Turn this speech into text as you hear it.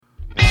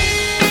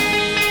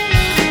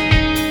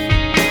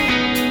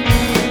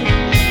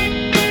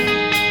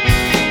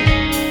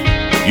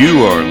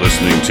You are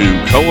listening to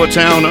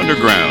Colatown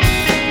Underground,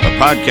 a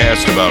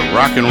podcast about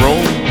rock and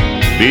roll,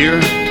 beer,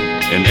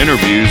 and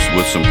interviews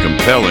with some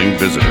compelling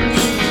visitors.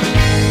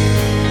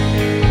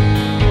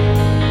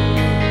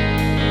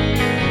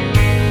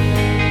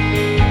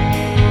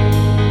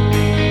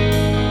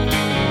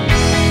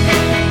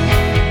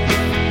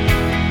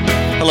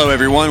 Hello,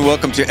 everyone.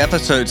 Welcome to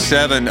episode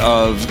 7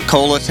 of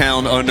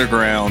Colatown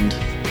Underground.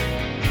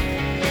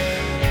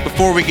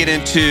 Before we get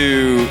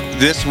into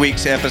this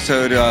week's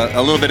episode, a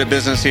little bit of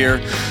business here.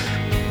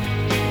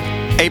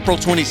 April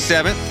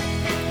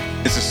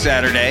 27th is a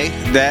Saturday.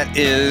 That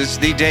is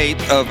the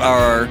date of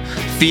our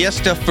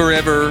Fiesta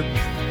Forever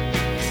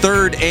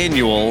 3rd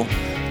annual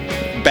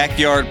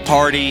backyard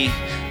party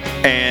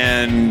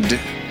and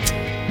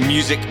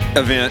music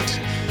event,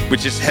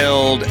 which is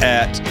held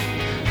at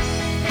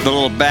the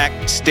little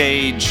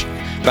backstage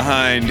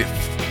behind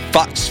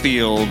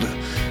Foxfield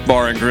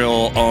Bar and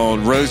Grill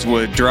on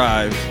Rosewood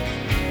Drive.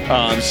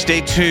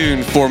 Stay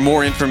tuned for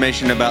more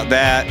information about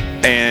that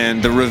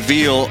and the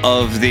reveal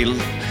of the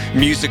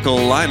musical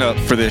lineup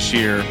for this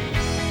year.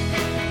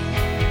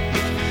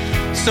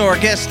 So our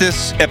guest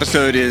this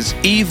episode is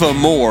Eva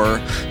Moore,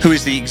 who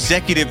is the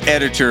executive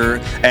editor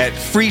at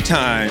Free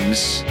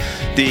Times,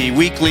 the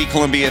weekly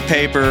Columbia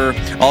paper,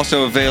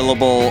 also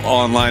available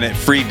online at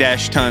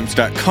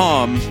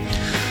free-times.com.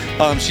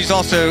 She's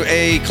also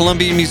a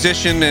Colombian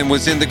musician and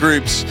was in the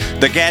groups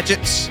The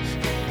Gadgets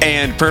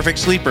and Perfect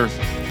Sleeper.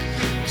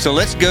 So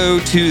let's go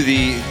to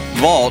the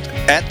vault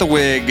at the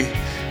Wig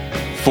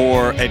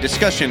for a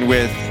discussion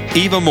with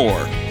Eva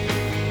Moore.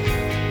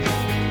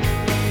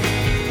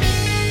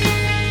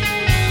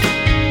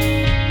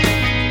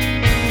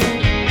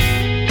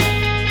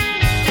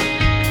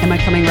 Am I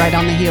coming right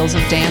on the heels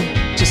of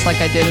Dan, just like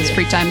I did as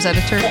Free Times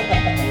editor?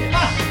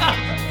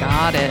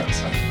 Got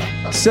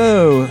it.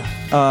 So,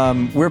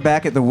 we're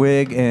back at the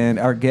Wig, and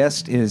our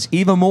guest is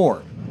Eva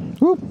Moore.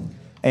 Woo.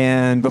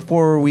 And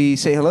before we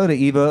say hello to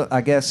Eva,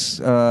 I guess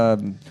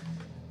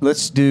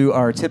let's do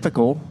our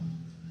typical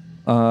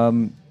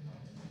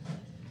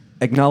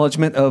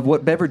acknowledgement of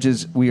what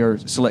beverages we are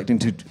selecting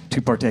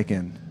to partake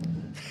in.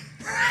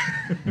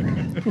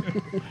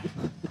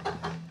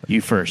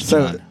 You first,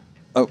 John.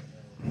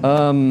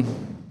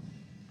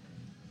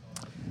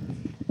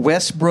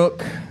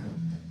 Westbrook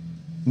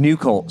New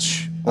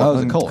Kolsch. Oh,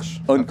 it's a Kolsch.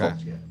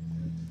 Unkolsch.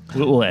 Okay.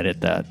 We'll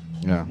edit that.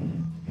 Yeah.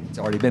 It's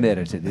already been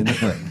edited, isn't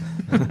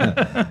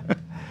it?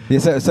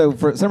 Yeah. So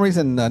for some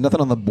reason,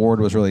 nothing on the board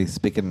was really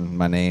speaking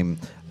my name.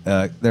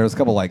 There was a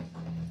couple it's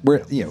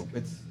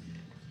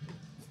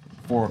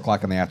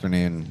 4:00 in the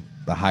afternoon.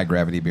 The high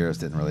gravity beers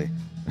didn't really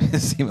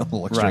seem a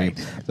little extreme. Right.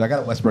 So I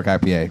got a Westbrook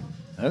IPA.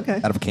 Okay.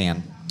 Out of a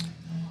can.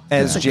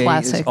 As It's a Jay is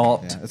classic.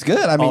 Yeah, it's good.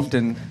 I mean,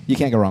 often. you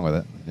can't go wrong with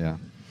it. Yeah.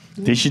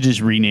 They should just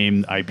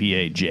rename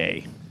IPA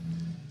J.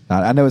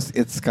 I know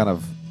it's kind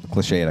of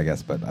cliched, I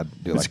guess, but I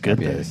do It's like good,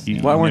 IPAs.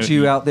 though. Why weren't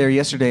you know- out there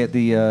yesterday at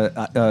the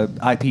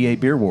IPA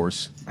Beer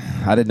Wars?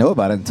 I didn't know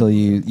about it until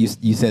you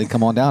said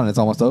come on down and it's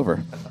almost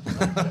over.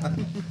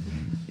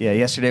 Yeah,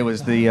 yesterday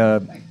was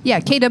the. Yeah,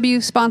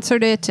 KW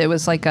sponsored it. It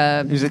was like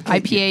a was it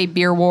IPA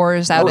beer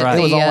wars out right. at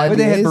It was the. all But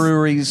they had IPAs?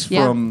 breweries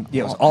Yeah. from.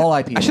 Yeah, it was all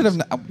IPAs. I should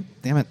have.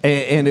 Damn it.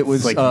 And it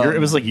was. It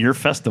was like your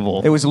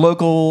festival. It was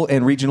local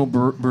and regional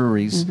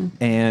breweries,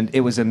 and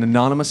it was an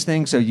anonymous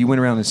thing. So you went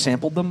around and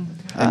sampled them,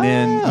 and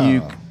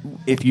then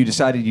if you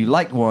decided you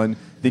liked one,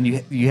 then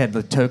you had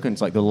the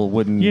tokens, like the little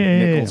wooden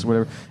nickels or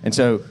whatever. And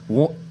so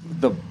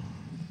the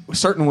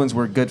certain ones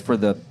were good for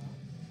the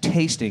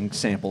tasting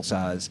sample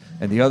size,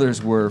 and the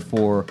others were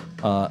for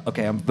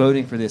okay, I'm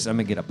voting for this. I'm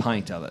gonna get a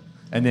pint of it.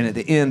 And then at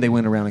the end, they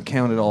went around and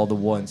counted all the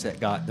ones that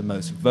got the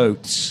most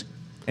votes,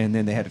 and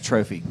then they had a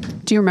trophy.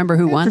 Do you remember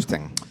who won?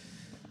 Interesting.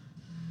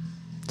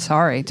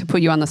 Sorry to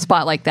put you on the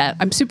spot like that.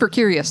 I'm super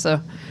curious,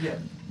 though.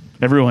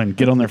 Everyone,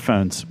 get on their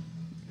phones.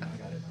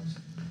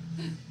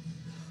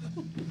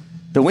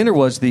 The winner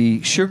was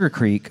the Sugar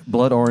Creek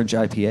Blood Orange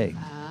IPA,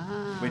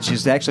 which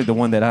is actually the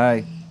one that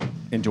I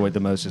enjoyed the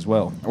most as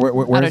well. Where,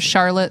 Out where's- of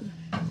Charlotte,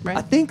 right?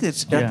 I think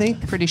it's. I Yeah.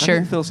 think Pretty I sure.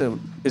 think Phil said,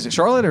 is it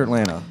Charlotte or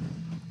Atlanta?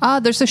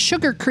 There's a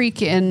Sugar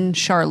Creek in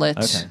Charlotte.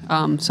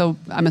 Okay. So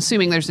I'm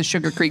assuming there's a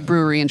Sugar Creek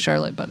Brewery in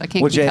Charlotte, but I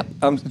can't Well, keep Jay, up.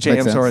 I'm Makes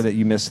sorry sense. that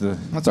you missed the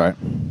That's all right.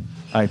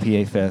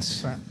 IPA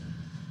fest.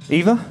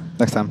 Eva,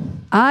 Next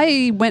time.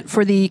 I went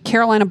for the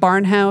Carolina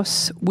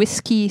Barnhouse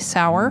Whiskey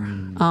Sour.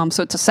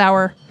 So it's a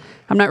sour.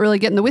 I'm not really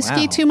getting the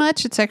whiskey Wow. too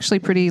much. It's actually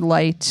pretty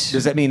light.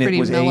 does that mean it pretty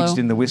was mellow. aged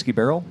in the whiskey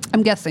barrel?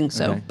 I'm guessing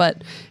so, Okay.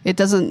 but it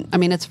doesn't. I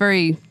mean, it's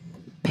very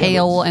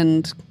pale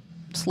and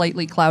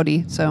slightly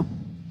cloudy, so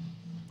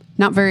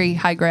not very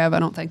high grav. I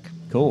don't think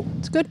Cool.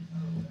 it's good.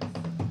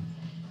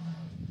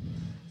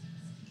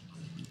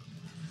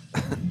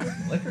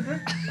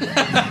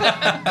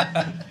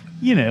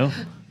 You know.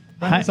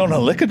 It's on a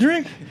liquor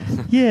drink?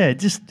 Yeah,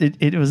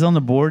 it was on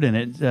the board and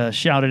it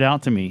shouted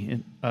out to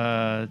me.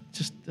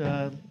 Just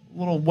a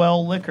little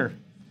well liquor.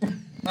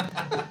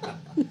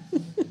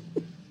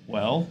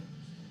 Well,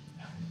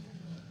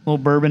 little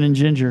bourbon and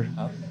ginger.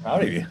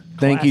 Proud of you.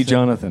 Thank you,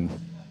 Jonathan.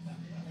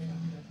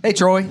 Hey,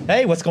 Troy.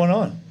 Hey, what's going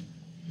on?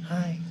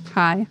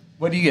 Hi.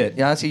 What do you get?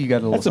 Yeah, I see you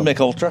got a little. That's a Mick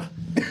Ultra.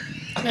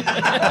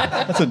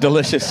 That's a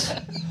delicious,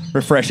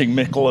 refreshing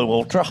Michelob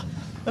Ultra.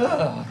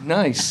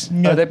 Nice.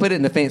 Oh, they put it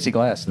in the fancy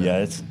glass. Though. Yeah,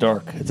 it's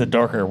dark. It's a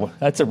darker.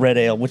 That's a red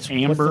ale. What's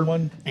the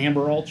one?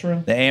 Amber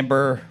Ultra. The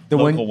amber The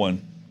local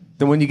one.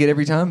 The one you get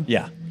every time?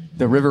 Yeah.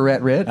 The River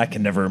Rat Red? I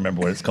can never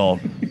remember what it's called.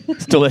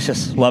 It's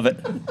delicious. Love it.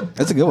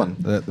 That's a good one.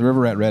 The River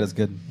Rat Red is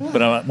good.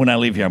 But when I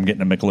leave here, I'm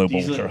getting a Michelob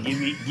Usually, Ultra.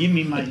 give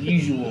me my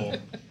usual.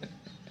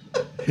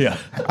 Yeah.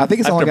 I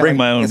think it's I have only to got bring like,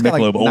 my own it's got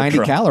like Michelob 90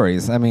 Ultra.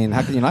 calories. I mean,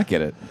 how can you not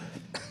get it?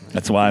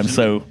 That's why I'm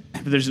so.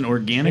 But there's an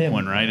organic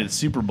one, right? At the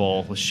Super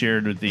Bowl was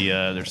shared with the.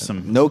 There's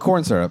some. No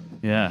corn syrup.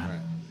 Yeah.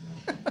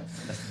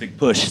 That's a big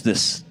push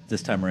this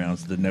time around.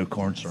 Is the no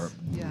corn syrup.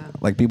 Yeah.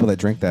 Like people that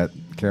drink that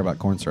care about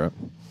corn syrup.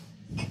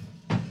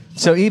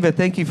 So, Eva,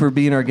 thank you for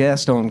being our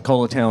guest on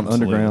Colatown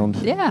Underground.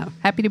 Yeah.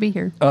 Happy to be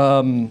here.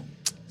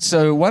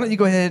 So, why don't you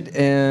go ahead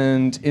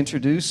and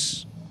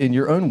introduce, in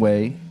your own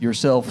way,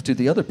 yourself to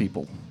the other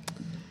people?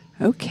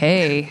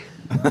 Okay.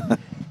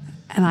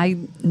 And I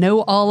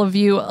know all of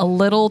you a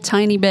little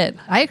tiny bit.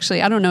 I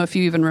don't know if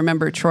you even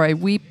remember, Troy.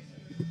 We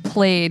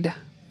played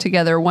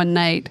together one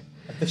night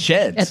The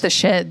Sheds. at the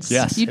Sheds.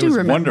 Yes, you it do was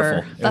remember.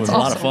 wonderful. It That's was a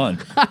lot of awesome.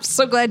 fun. I'm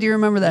so glad you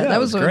remember that. Yeah, that it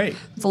was great.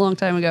 It's a long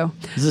time ago.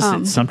 Is this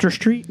at Sumter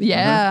Street?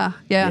 Yeah,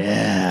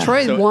 yeah.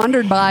 Troy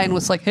wandered by and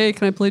was like, "Hey,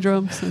 can I play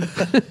drums?" And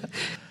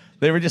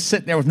They were just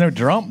sitting there with no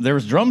drum. There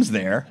was drums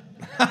there,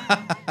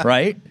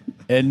 right?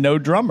 And no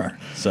drummer.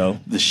 So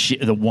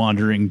The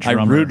wandering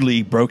drummer. I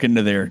rudely broke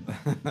into their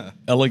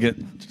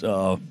elegant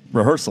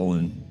rehearsal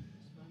and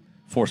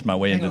forced my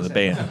way into the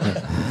band.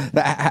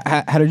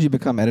 How did you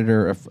become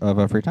editor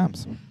of Free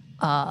Times?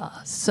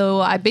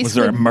 so I basically Was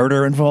there a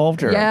murder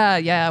involved? Or?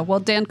 Yeah. Well,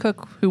 Dan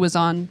Cook, who was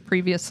on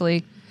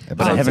previously.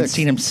 But I haven't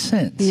seen him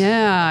since.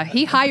 Yeah,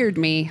 he hired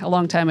me a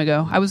long time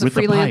ago. I was a with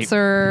the pipe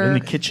freelancer. in the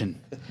kitchen.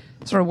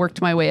 Sort of worked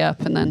my way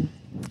up, and then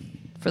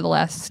for the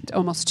last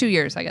almost 2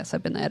 years, I guess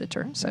I've been the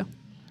editor. So,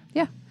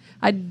 yeah,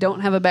 I don't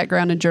have a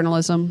background in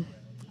journalism.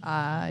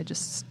 I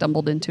just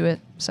stumbled into it.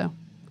 So,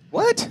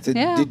 What? So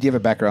Yeah. Did you have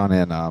a background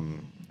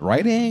in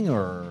writing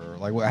or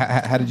like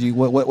how did you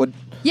what?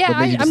 yeah, what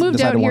made you I moved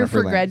decide out to here wanna for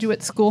freelance?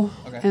 graduate school,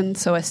 Okay. and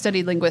so I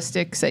studied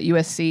linguistics at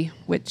USC,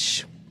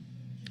 which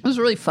was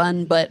really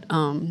fun. But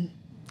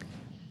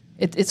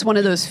it's one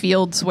of those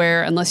fields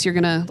where unless you're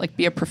gonna like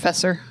be a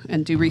professor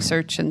and do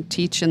research and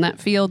teach in that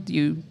field,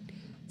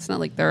 it's not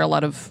like there are a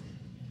lot of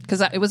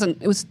because it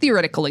was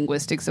theoretical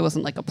linguistics. It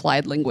wasn't like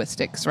applied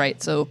linguistics,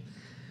 right? So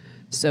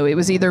it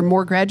was either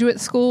more graduate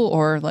school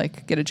or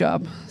like get a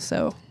job.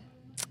 So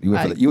You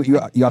went for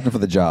you opted for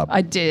the job.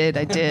 I did.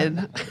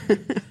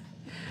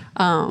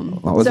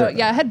 What was So it?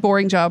 yeah, I had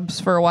boring jobs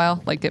for a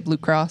while, like at Blue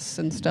Cross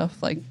and stuff.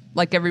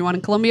 Like everyone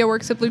in Columbia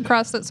works at Blue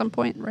Cross at some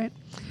point, right?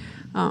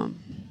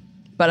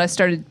 But I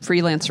started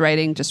freelance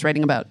writing, just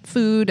writing about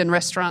food and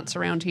restaurants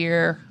around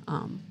here.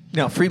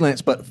 Now,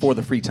 freelance, but for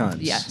the Free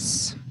Times.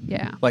 Yes,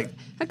 yeah, Like,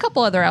 a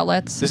couple other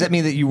outlets. does that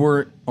mean that you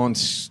weren't on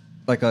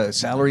like a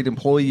salaried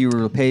employee? You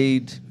were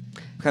paid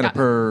kind of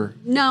per.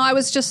 No, I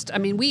was just. I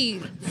mean, we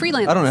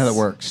freelance. I don't know how that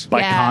works.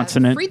 By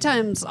consonant? Free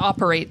Times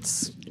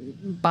operates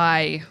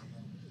by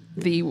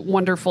the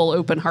wonderful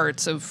open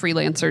hearts of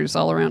freelancers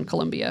all around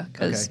Columbia.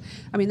 Because Okay.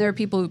 I mean, there are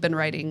people who've been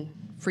writing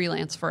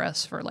freelance for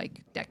us for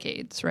like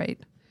decades, right?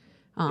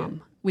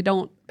 We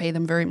don't pay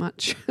them very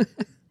much,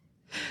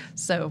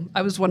 so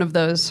I was one of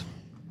those.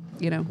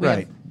 You know,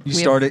 Right. You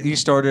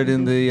started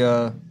in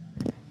the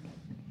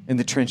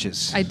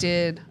trenches. I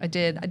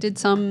did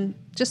some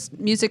just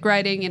music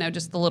writing,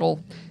 just the little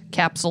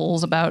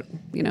capsules about,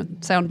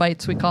 sound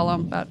bites we call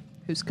them, about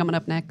who's coming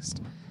up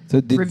next.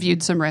 So did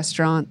Reviewed some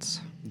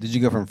restaurants. you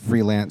go from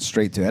freelance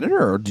straight to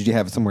editor, or did you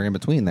have somewhere in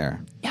between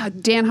there? Yeah,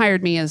 Dan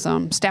hired me as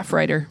staff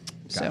writer.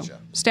 Gotcha. So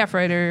staff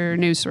writer,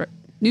 news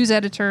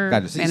editor,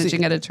 Gotcha. So you managing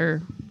see-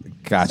 editor.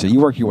 Gotcha. You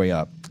work your way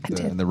up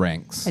did. in the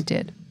ranks. I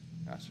did.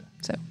 Gotcha.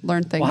 So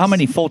learn things. Well, how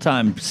many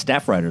full-time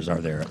staff writers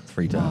are there at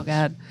Free Times? Oh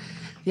God.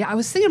 Yeah, I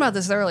was thinking about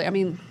this earlier. I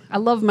mean, I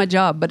love my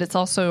job, but it's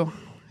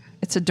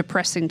a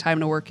depressing time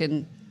to work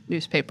in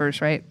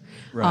newspapers, right?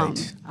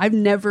 Right. I've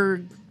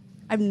never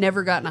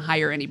gotten to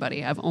hire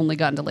anybody. I've only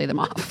gotten to lay them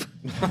off.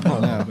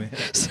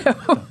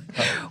 So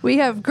we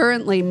have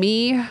currently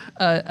me,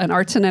 an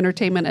arts and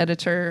entertainment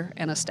editor,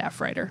 and a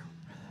staff writer,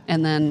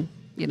 and then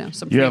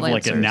some You have freelancers.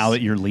 like a now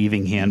that you're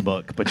leaving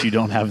handbook, but you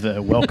don't have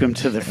the welcome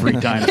to the Free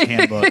Times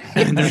handbook.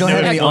 And there's don't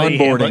have any employee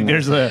onboarding. handbook.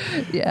 There's a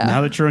Yeah.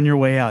 now that you're on your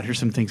way out, here's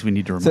some things we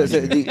need to remind So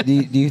you.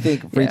 do you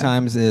think Free Yeah.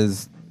 Times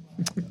is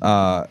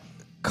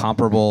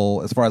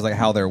comparable as far as like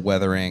how they're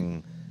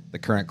weathering the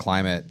current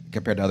climate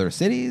compared to other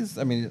cities?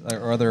 I mean,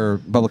 or other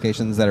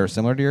publications that are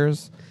similar to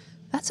yours?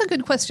 That's a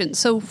good question.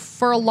 So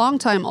for a long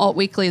time, alt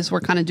weeklies were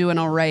kind of doing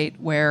all right,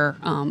 where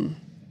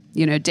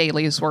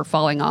dailies were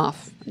falling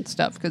off and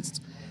stuff, because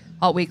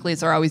alt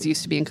weeklies are always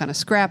used to being kind of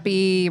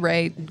scrappy,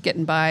 right?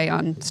 Getting by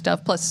on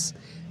stuff. Plus,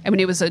 I mean,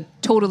 it was a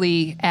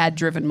totally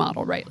ad-driven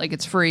model, right? Like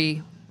it's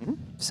free,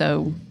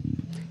 so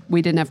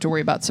we didn't have to worry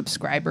about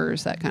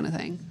subscribers, that kind of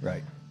thing.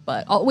 Right.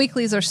 But alt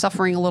weeklies are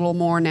suffering a little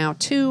more now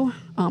too.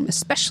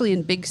 especially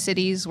in big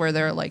cities where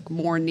there are like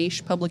more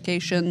niche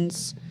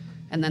publications.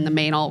 And then the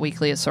main alt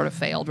weekly has sort of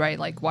failed, right?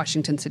 Like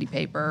Washington City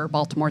Paper,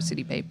 Baltimore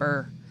City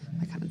Paper,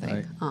 that kind of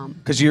thing.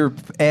 Because you're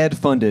ad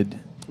funded,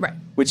 Right.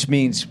 which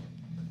means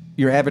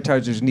your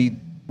advertisers need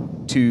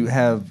to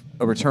have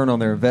a return on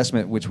their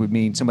investment, which would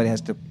mean somebody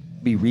has to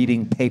be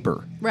reading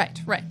paper. Right.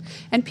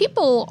 And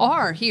people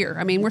are here.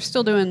 I mean, we're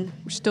still doing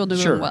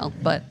Sure. well,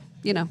 but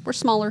we're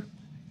smaller.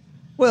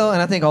 Well,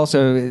 and I think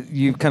also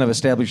you've kind of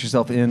established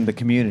yourself in the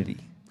community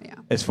Yeah.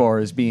 as far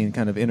as being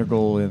kind of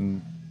integral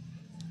in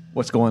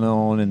what's going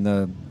on in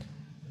the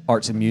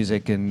arts and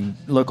music and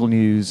local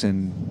news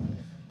and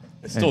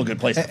It's still a good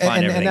place to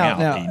find everything out.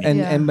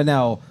 Yeah. But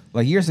now,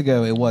 like years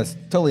ago, it was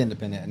totally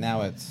independent, and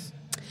now it's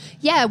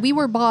Yeah, we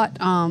were bought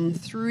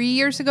 3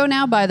 years ago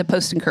now by the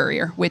Post and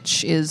Courier,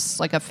 which is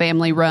like a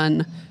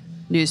family-run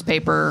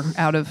newspaper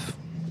out of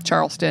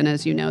Charleston,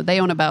 as you know. They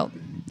own about,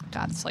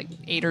 it's like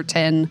 8 or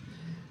 10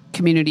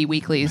 community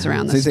weeklies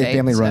around so the you state. say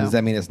family run. so- Does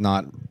that mean it's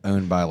not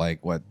owned by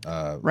like what?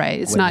 Right,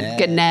 it's Gwinnett not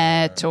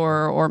Gannett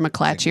or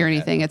McClatchy or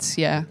anything. It's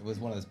It was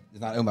one of those.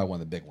 It's not owned by one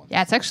of the big ones.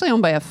 Yeah, it's actually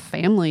owned by a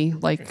family.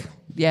 Like,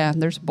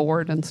 there's a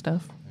board and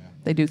stuff.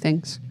 They do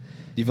things.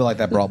 Do you feel like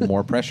that brought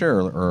more pressure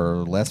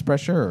or less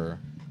pressure? Or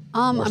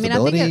more I mean, I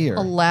think stability, it or?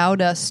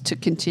 allowed us to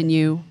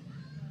continue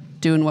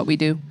doing what we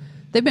do.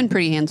 They've been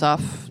pretty hands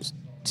off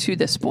to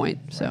this point.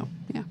 So,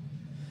 yeah.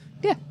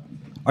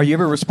 Are you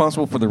ever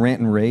responsible for the rant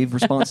and rave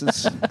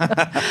responses?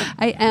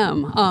 I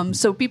am.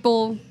 So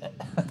people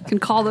can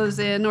call those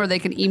in or they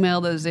can email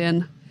those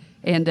in.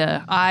 And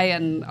I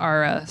and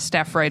our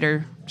staff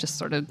writer just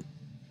sort of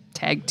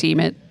tag team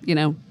it.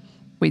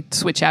 We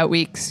switch out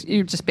weeks.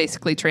 You're just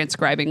basically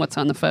transcribing what's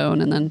on the phone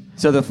and then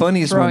So the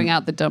funniest throwing one,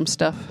 out the dumb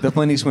stuff. the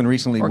funniest one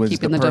recently Or was the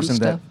keeping the dumb person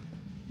that stuff.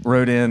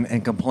 wrote in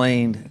and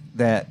complained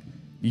that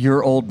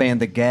your old band,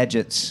 The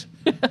Gadgets,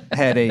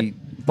 had a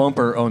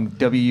bumper on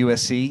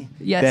WUSC.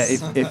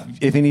 Yes. That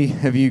if any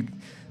of you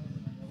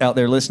out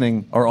there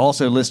listening are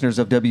also listeners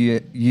of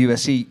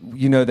WUSC,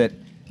 you know that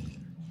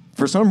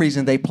for some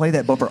reason they play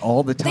that bumper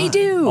all the time. They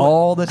do.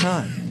 all the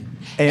time.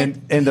 And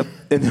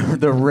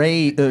the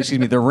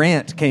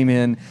rant came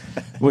in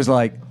was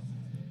like,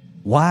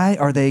 why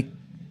are they?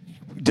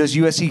 Does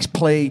USC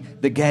play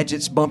the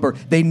Gadgets bumper?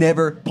 They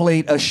never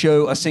played a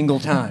show a single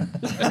time.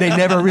 They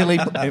never really,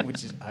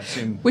 which is, I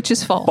assume, Which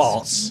is false.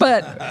 False.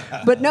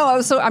 But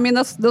no, those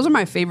are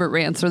my favorite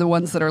rants are the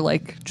ones that are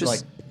like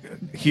just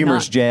like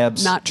humorous not,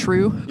 jabs. Not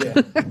true.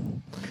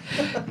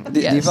 Do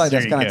you feel like that's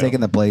There you kind of go. taking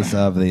the place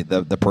of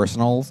the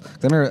personals?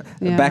 'Cause I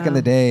remember back in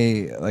the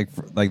day, like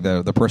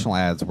the personal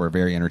ads were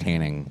very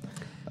entertaining.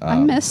 I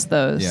miss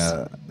those.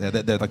 Yeah,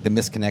 they're like the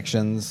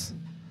misconnections.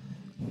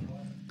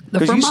 The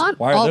 'Cause you- Vermont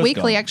why are All those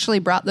Weekly gone? actually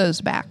brought those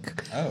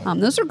back. Oh.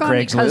 Those are gone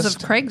because of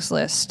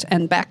Craigslist? Craigslist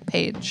and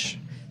Backpage.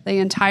 They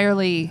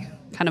entirely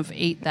kind of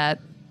ate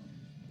that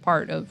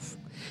part of,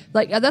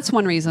 that's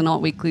one reason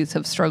Alt Weeklies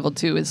have struggled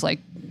too. Is like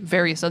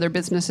various other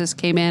businesses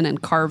came in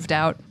and carved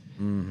out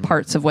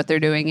parts of what they're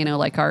doing.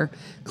 Like our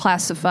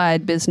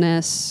classified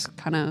business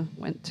kind of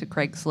went to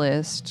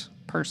Craigslist.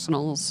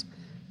 Personals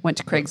went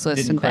to Craigslist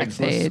Didn't and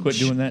Craigslist Backpage. quit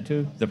doing that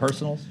too? The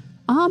personals?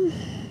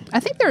 I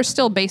think there are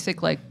still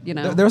basic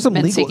There's some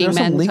men legal- seeking there's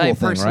some men legal type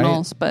thing, right?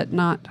 personals, but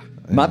not.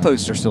 My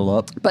posts are still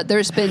up. But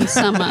there's been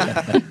some,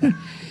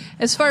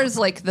 as far as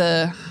like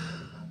there's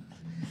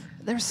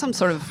some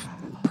sort of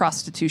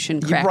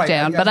prostitution You're right.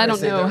 crackdown, but I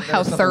don't know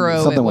how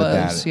thorough it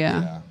was.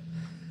 Yeah.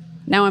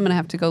 Now I'm going to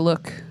have to go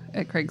look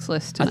at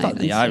Craigslist I tonight.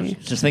 thought I was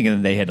just thinking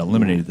that they had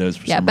eliminated those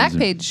for Yeah, some reason.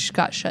 Backpage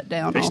got shut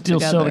down They altogether.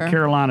 still sell the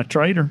Carolina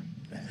Trader.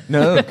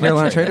 No,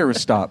 Carolina Trader was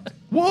stopped.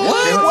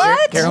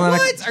 What? Carolina,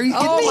 Are you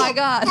kidding Oh me? my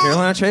God!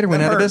 Carolina Trader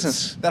went That out of hurts.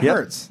 business. That Yep.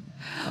 hurts.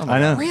 I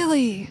know.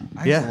 Really?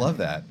 I Yeah. used to love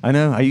that. I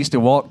know. I used to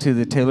walk to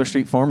the Taylor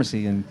Street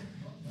Pharmacy and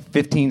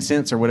 15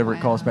 cents or whatever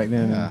it cost back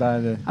then and buy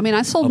the. I mean,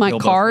 I sold Uphill my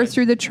both car ways.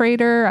 through the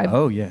Trader.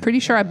 Oh, yeah. Pretty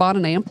sure I bought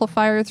an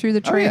amplifier through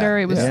the Trader.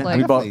 It was Yeah. like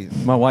we bought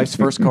Definitely. my wife's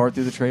first car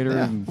through the Trader.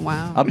 Yeah. And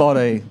Wow. I bought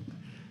a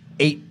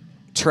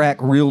 8-track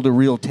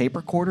reel-to-reel tape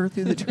recorder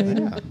through the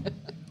Trader.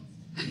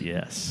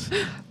 Yes.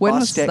 when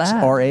was Bostex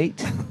that?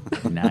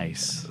 R8.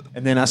 Nice.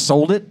 And then I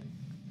sold it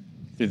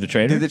Through the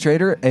trader? through the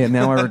Trader, and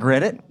now I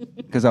regret it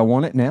because I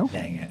want it now.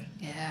 Dang it.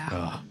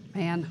 Yeah,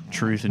 man.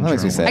 Truth and That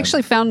makes me trouble. sad. I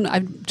actually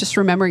I'm just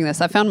remembering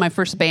this. I found my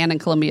first band in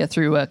Columbia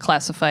through a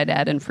classified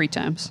ad in Free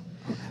Times.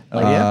 Oh,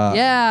 yeah?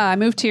 Yeah, I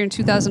moved here in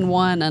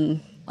 2001,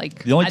 and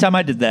like The only time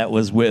I did that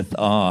was with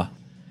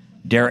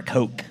Derek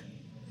Hoke,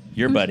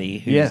 your buddy,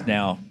 who's Yeah.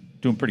 now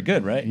doing pretty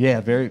good, right?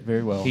 Yeah, very,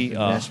 very well. He, in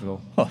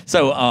Nashville.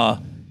 So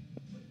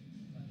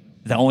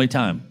the only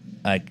time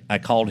I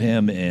called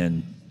him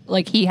and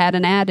like he had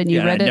an ad and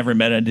you I read it. never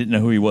met him, I didn't know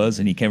who he was,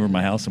 and he came over to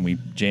my house and we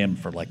jammed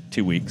for like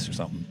 2 weeks or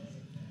something.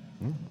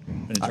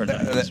 And it turned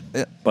out he was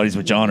buddies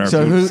with John or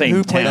So who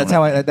same played-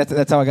 town.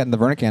 That's how I got in the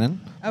Verna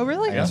Cannon. Oh,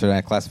 really? Yesterday,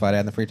 I classified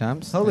ad in the Free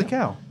Times. Holy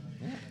cow.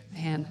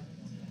 Man,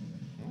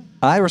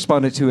 I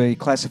responded to a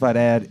classified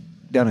ad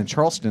down in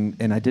Charleston,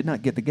 and I did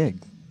not get the gig.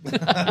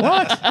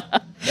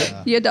 What?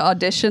 You had to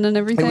audition and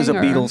everything. It was a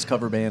or- Beatles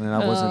cover band, and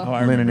I wasn't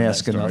I remember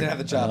Lennon-esque that story. enough. Didn't have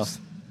the chops.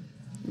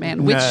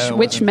 Man, which No,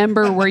 which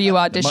member were you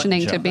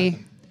auditioning to job. be?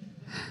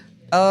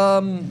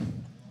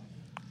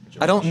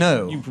 I don't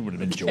know. You would have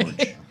been George.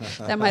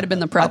 That might have been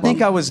the I problem.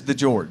 think I was the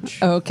George.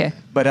 Oh, okay.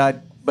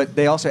 But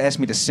they also asked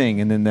me to sing,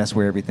 and then that's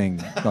where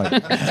everything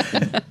like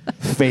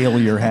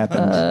failure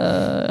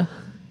happens.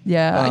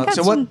 Yeah. I got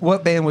So some-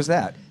 what band was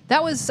that?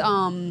 That was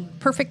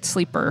Perfect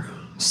Sleeper.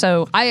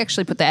 So I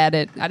actually put the ad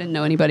in. I didn't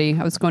know anybody.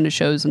 I was going to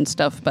shows and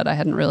stuff, but I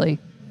hadn't really.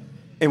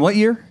 In what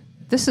year?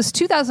 This is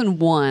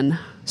 2001.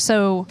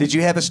 So Did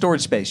you have a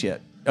storage space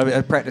yet?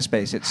 A practice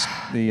space. It's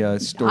the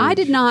storage. I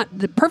did not.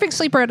 The Perfect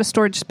Sleeper had a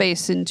storage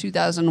space in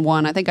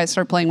 2001. I think I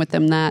started playing with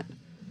them that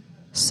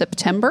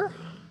September.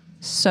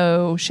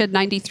 So Shed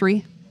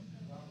 93.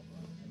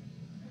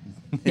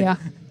 Yeah.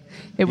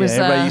 It was.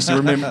 Everybody used to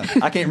remember.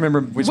 I can't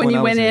remember which when one you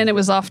I went was in, it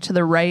was off to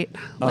the right,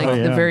 like yeah.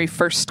 the very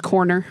first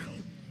corner.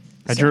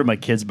 I drew my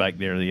kids back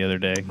there the other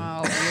day.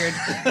 Oh,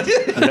 weird.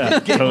 Yeah,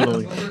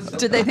 totally.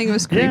 Did they think it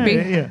was Yeah,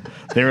 creepy? yeah, yeah.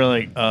 They were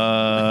like,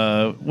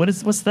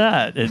 what's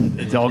that? And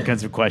it's all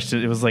kinds of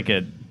questions. It was like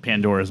a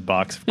Pandora's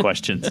box of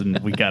questions, and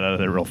we got out of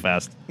there real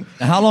fast.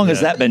 How long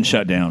has that been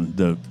shut down?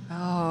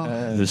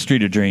 The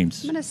Street of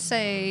Dreams. I'm gonna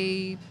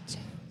say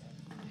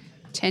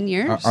 10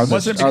 years. Are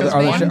Was it the, are, because the,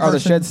 are, one the, are the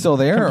person sheds still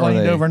there? Or are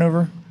Complained they, over and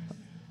over.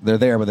 they're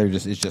there, but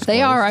it's just They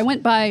closed? are. I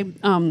went by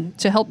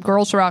to help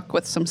Girls Rock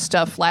with some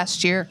stuff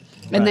last year,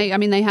 and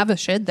they have a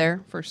shed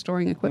there for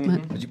storing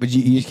equipment. But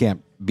you just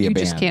can't be a You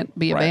band. just can't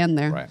be a Right, band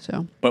there. right.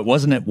 So But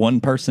wasn't it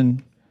one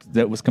person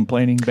that was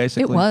complaining,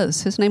 basically? it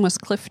was. His name was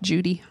Cliff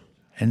Judy.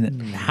 And then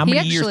how He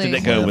many years did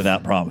actually- it go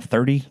without problem?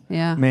 30?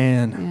 Yeah.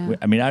 Man. Yeah.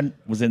 I mean, I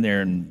was in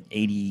there in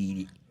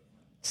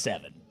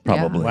 87,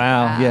 probably.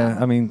 Wow. Yeah.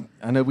 I mean,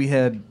 I know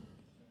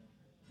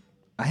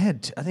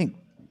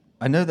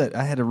I know that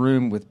I had a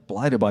room with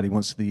Blighted Body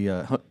once the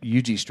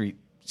UG Street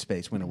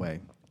space went away.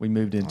 We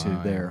moved into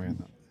there.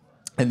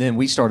 And then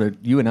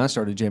you and I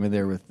started jamming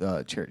there with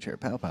Chariot Chariot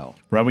Pow Pow.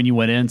 Right when you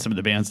went in, some of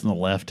the bands on the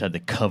left had the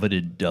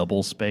coveted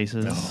double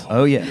spaces.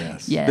 Oh, yeah.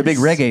 Yes. The big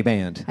reggae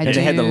band. I And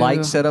they had the do.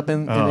 lights set up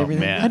and Oh,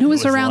 everything. man. And who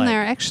was It was around like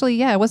there? Actually,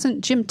 yeah, it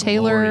wasn't Jim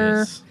Taylor.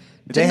 glorious.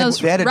 They had a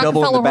double in the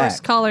Rockefeller back. Horse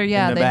Collar.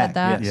 Yeah, In the they back, had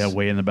that. yes. Yeah,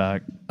 way in the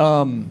back.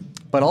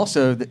 But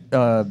also,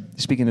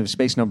 speaking of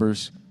space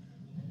numbers,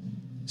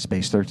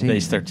 Space 13.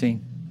 Base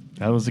 13.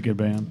 That was a good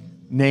band.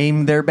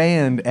 Name their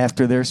band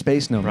after their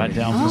space number. Right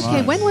down from Okay,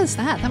 us. when was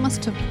that? That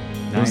must have.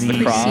 It was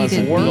the Cross.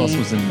 Preceded Who me. else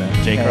was in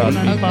that? Jay Crosby.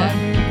 Okay.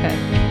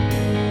 Okay.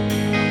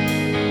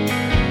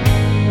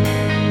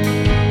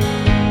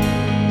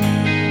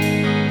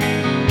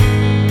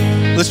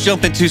 Let's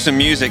jump into some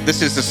music.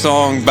 This is a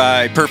song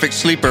by Perfect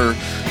Sleeper.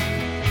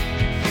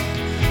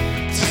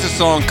 This is a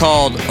song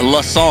called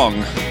La Song.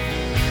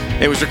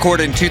 It was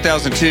recorded in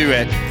 2002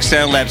 at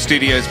SoundLab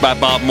Studios by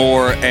Bob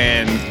Moore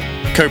and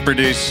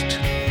co-produced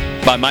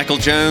by Michael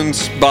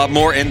Jones, Bob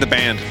Moore, and the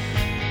band.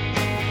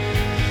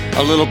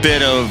 A little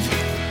bit of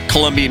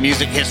Columbia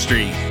music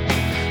history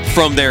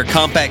from their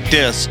compact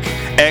disc,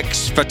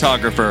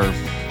 Ex-Photographer.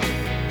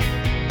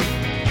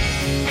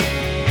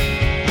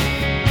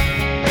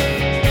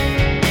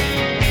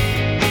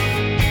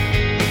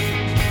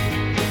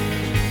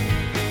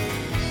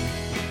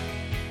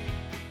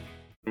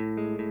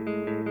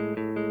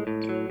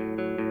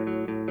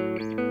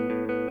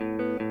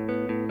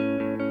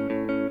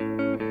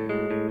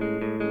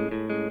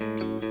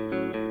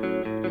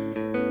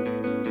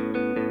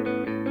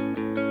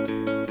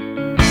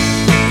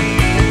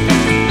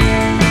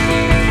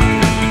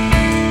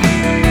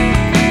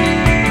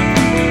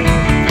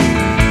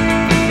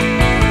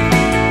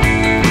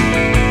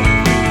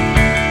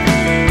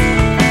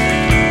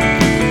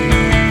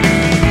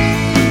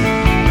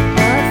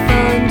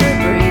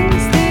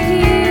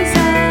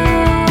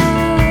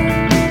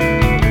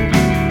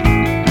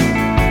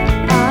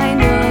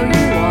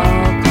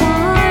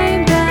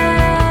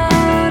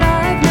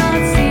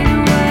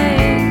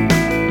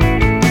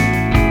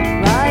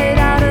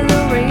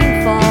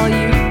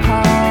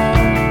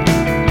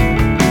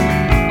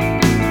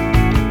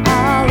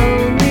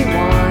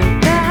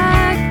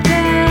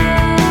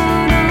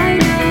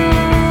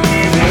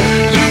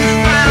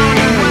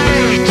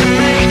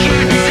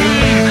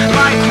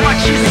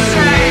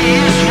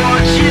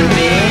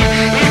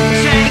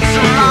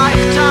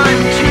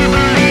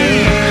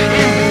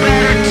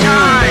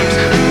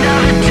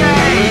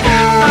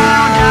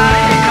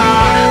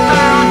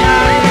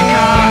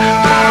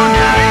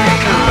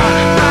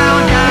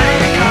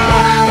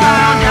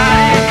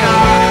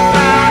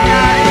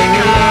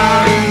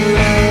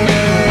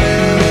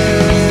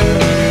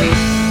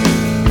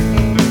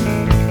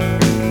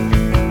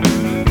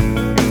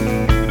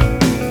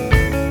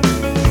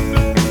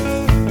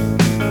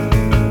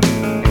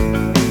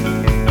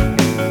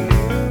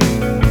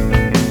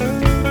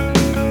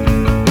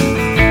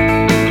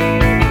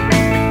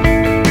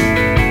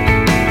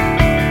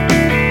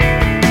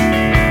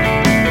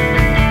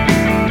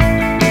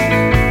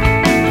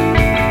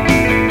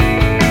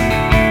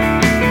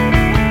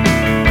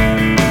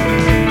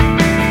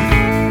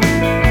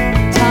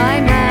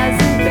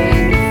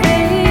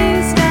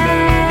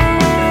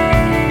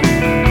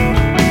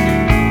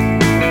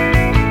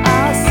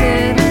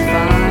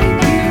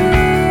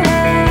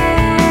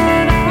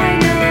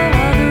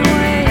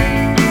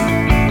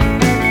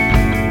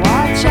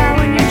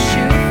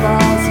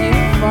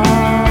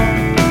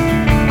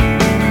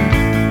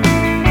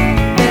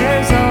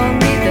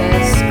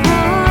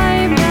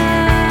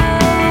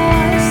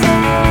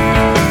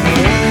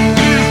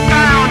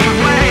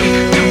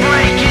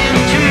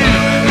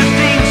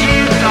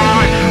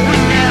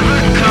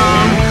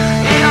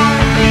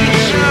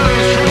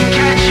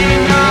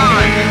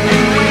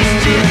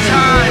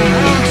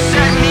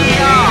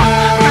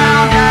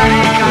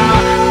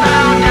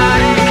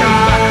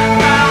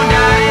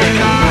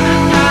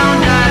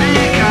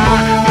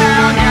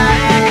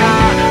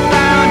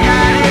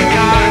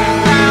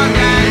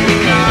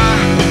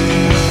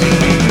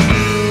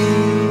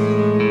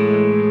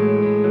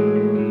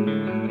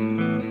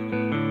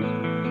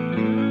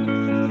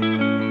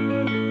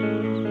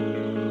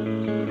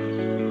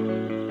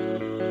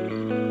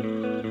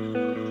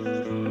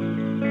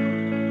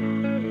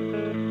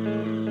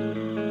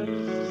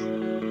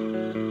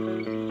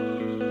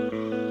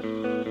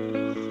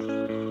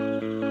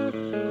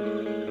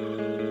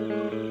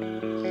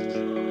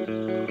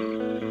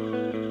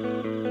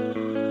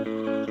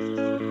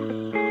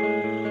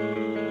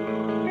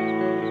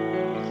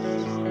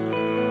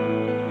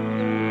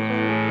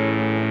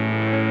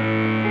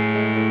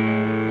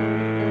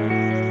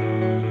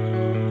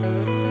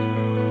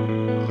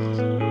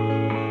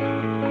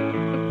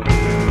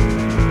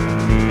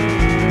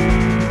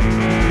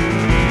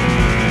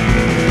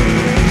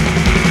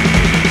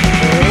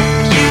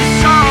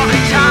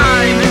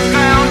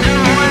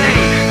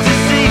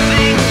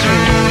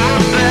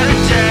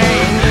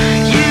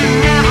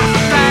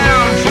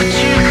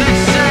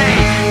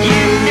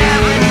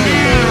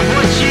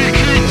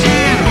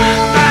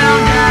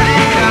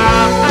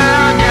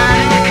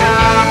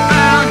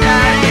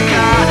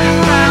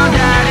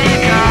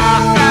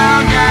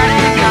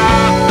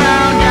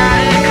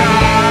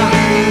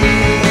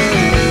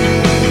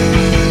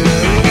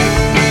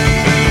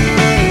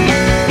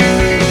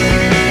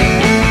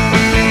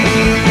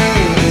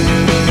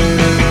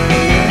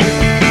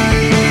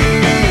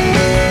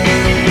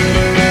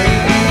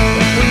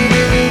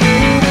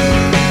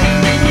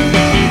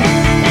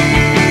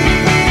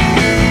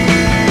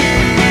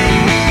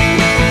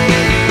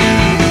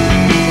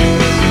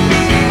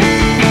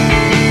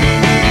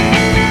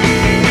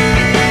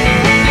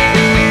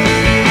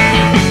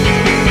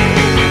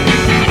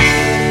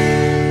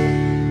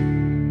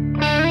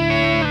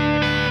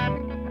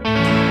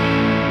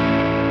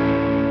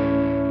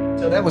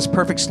 that was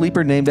Perfect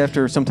Sleeper, named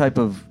after some type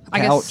of I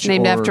couch guess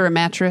named or after a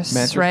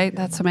mattress, right?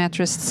 That's a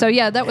mattress. So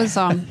yeah, that was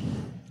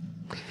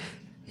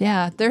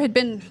yeah, there had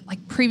been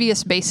like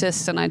previous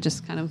bassists, and I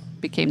just kind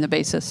of became the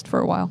bassist for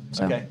a while.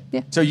 So Okay.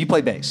 yeah, So you play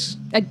bass.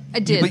 I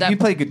did. You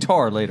play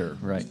guitar later,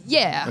 right?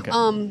 Yeah. Okay.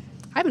 I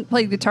haven't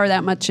played guitar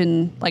that much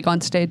in like on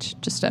stage,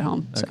 just at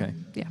home. So, Okay.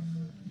 Yeah.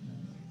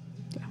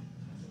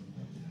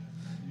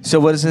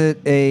 So was it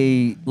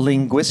a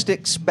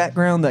linguistics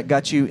background that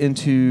got you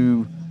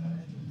into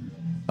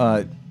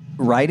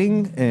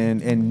writing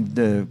and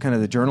the kind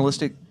of the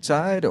journalistic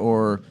side,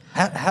 or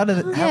how did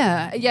it?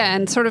 Yeah,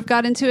 and sort of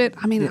got into it.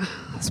 I mean,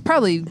 it's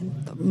probably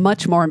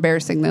much more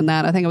embarrassing than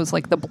that. I think it was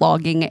like the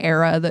blogging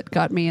era that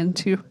got me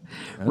into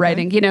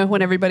writing. You know,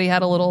 when everybody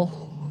had a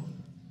little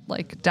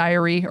like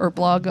diary or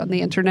blog on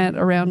the internet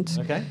around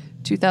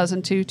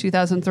 2002,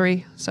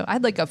 2003. So I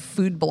had like a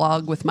food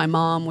blog with my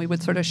mom. We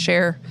would sort of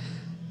share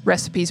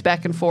recipes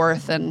back and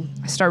forth, and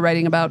I started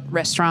writing about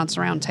restaurants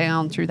around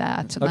town through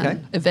that, and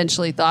then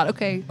eventually thought,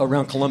 okay,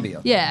 around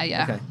Columbia.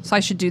 yeah. Okay. So I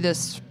should do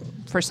this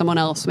for someone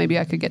else. Maybe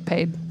I could get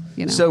paid.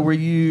 You know. So were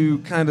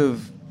you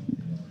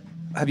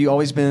have you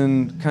always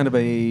been kind of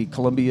a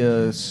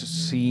Columbia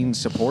scene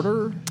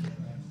supporter?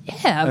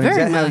 Yeah, I mean, very is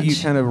that much. how you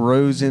kind of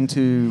rose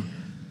into?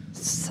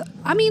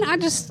 I mean, I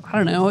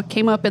don't know. It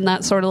came up in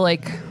that sort of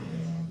like.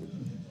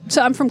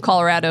 So I'm from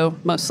Colorado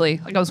mostly.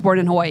 Like I was born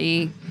in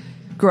Hawaii,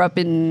 grew up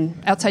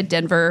outside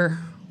Denver,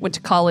 went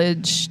to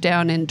college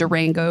down in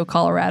Durango,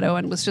 Colorado,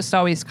 and was just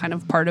always kind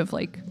of part of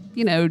like,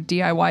 you know,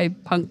 DIY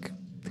punk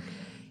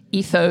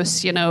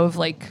ethos, you know, of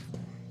like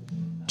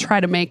try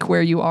to make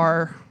where you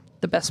are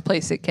the best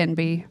place it can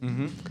be.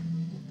 Mm-hmm.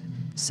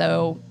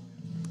 So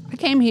I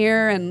came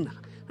here, and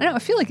I don't know, I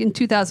feel like in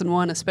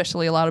 2001,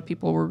 especially, a lot of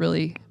people were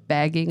really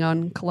bagging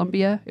on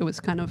Columbia. It was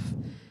kind of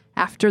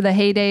after the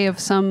heyday of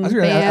some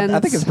bands. I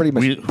think it's pretty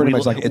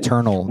much like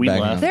eternal. We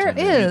left. There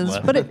is,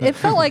 but it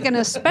felt like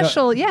an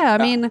special. Yeah,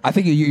 I mean, I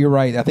think you're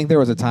right. I think there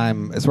was a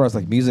time, as far as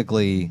like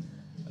musically,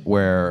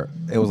 where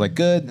it was like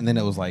good, and then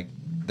it was like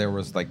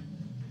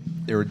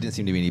there didn't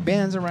seem to be any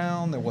bands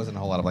around. There wasn't a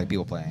whole lot of like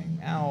people playing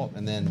out,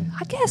 and then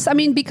I guess, I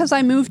mean, because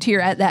I moved here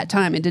at that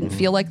time, it didn't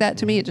feel like that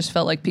to me. It just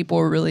felt like people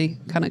were really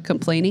kind of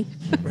complaining,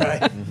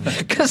 right?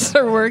 Because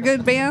there were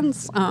good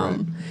bands.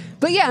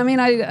 But yeah, I mean,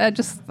 I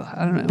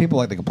don't know. people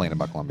like to complain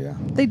about Columbia.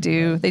 They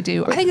do. I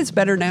think it's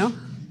better now.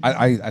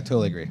 I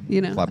totally agree.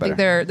 You know, it's a lot I think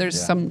better.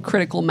 there's some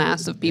critical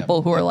mass of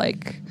people who are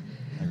like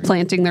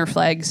planting their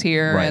flags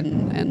here Right.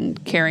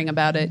 and caring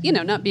about it. You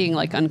know, not being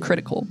like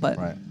uncritical, but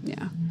Right.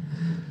 yeah.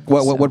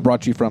 What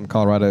brought you from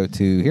Colorado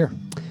to here?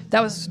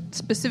 That was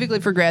specifically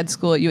for grad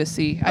school at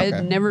USC. I had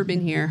Okay. never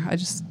been here. I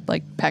just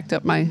like packed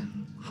up my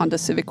Honda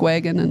Civic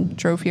wagon and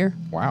drove here.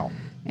 Wow.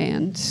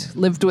 And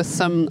lived with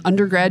some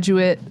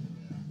undergraduate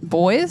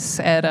boys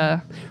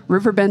at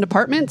Riverbend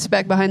Apartments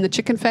back behind the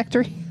chicken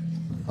factory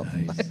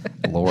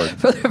Lord.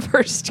 for the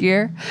first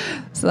year.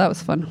 So that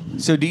was fun.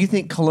 So do you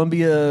think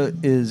Columbia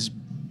is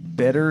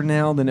better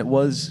now than it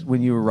was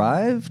when you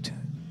arrived?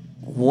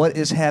 What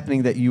is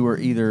happening that you are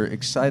either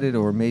excited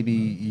or maybe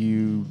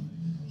you,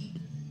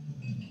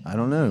 I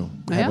don't know,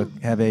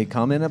 have a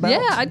comment about?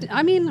 Yeah,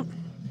 I mean,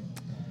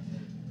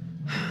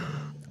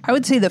 I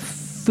would say the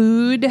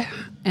food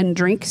and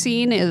drink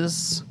scene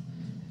is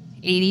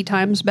 80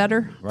 times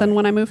better than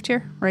when I moved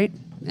here, right?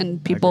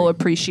 And people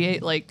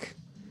appreciate, like,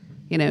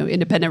 you know,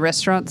 independent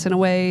restaurants in a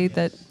way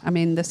that, I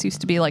mean, this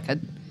used to be like a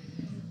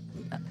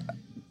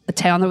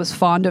town that was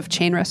fond of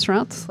chain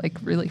restaurants, like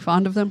really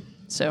fond of them.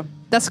 So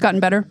that's gotten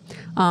better.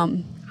 I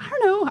don't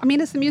know. I mean,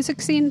 is the music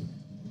scene,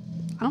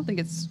 I don't think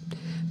it's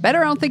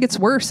better. I don't think it's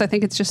worse. I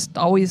think it's just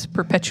always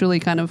perpetually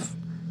kind of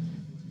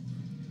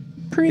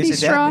pretty It's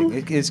strong.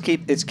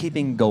 adapting. It's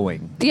keeping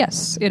going.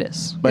 Yes, it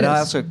is. But It I is.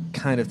 also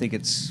kind of think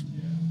it's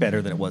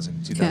better than it was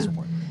in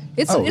 2001.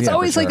 It's Oh, it's yeah,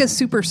 always for like sure. a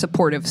super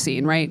supportive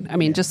scene, right? I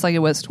mean, just like it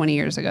was 20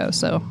 years ago.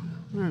 So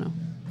I don't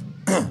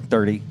know.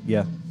 30,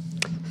 yeah.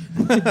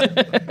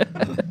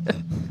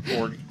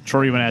 Or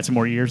Troy, you want to add some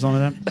more years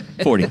on that?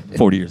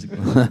 40 years ago.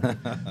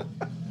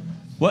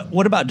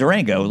 What about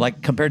Durango?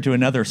 Like compared to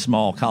another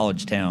small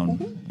college town,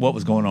 what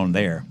was going on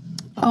there?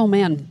 Oh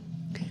man,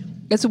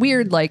 it's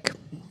weird. Like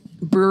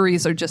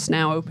breweries are just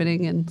now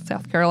opening in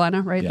South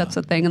Carolina, right? Yeah. That's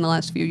a thing in the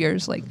last few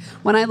years. Like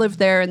when I lived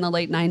there in the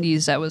late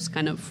 90s, that was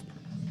kind of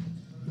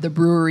the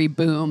brewery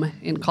boom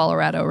in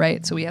Colorado,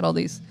 right? So we had all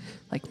these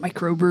like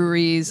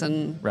microbreweries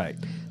and Right.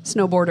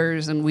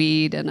 snowboarders and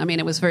weed, and I mean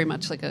it was very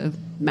much like a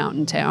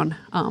mountain town.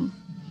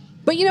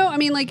 But you know, I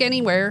mean, like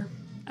anywhere,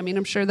 I mean,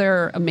 I'm sure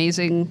there are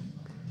amazing,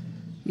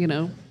 you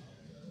know,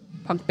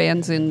 punk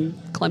bands in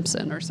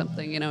Clemson or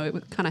something. You know,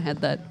 it kind of had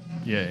that.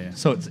 Yeah.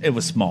 So it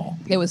was small.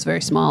 It was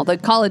very small. The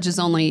college is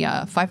only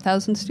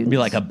 5,000 students. It'd be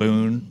like a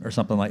Boone or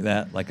something like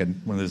that, like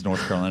one of those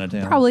North Carolina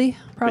towns. probably.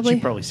 But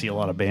you probably see a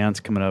lot of bands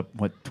coming up,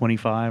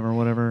 25 or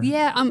whatever?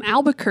 Yeah,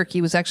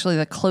 Albuquerque was actually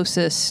the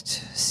closest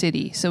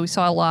city, so we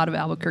saw a lot of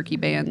Albuquerque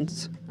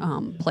bands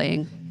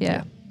playing.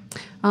 Yeah.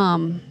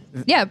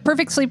 Yeah,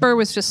 Perfect Sleeper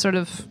was just sort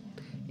of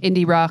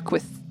indie rock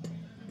with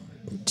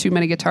too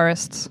many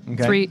guitarists.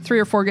 Okay. Three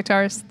or four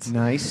guitarists.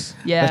 Nice.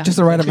 Yeah. That's just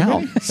the right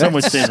amount. Some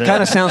would say that.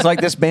 Kind of sounds like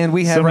this band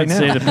we have Some right would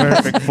say now. the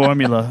perfect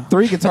formula.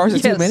 3 guitars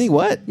is too Yes. many?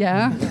 What?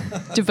 Yeah.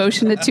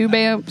 Devotion to tube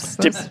amps.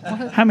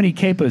 How many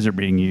capos are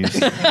being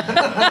used?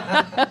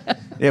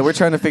 Yeah, we're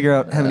trying to figure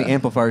out how many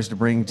amplifiers to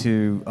bring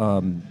to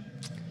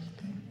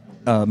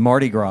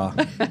Mardi Gras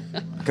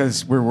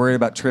because we're worried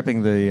about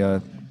tripping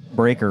the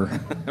breaker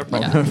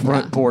on the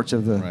front porch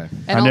of the. Right.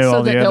 And I know also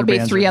all the that there'll other be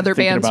bands 3 are other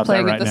thinking bands about that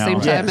playing right at the now. same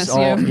time Yes, as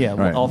all, you. yeah,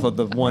 Right. off of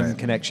the one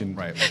connection.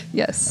 Right.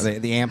 Yes.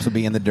 The amps will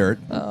be in the dirt.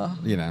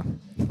 You know.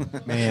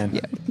 Man.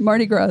 Yeah.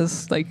 Mardi Gras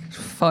is like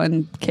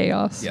fun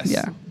chaos. Yes.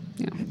 Yeah.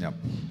 Yeah. Yep.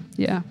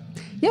 Yeah.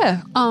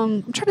 Yeah.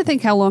 I'm trying to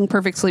think how long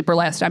Perfect Sleeper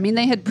lasted. I mean,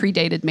 they had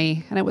predated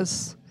me, and it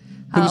was.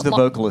 Who's the lo-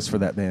 vocalist for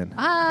that band?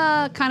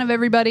 Kind of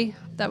everybody.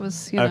 That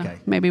was, Okay.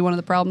 maybe one of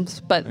the problems.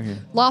 But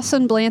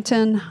Lawson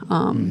Blanton,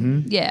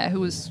 yeah, who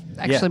was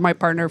actually my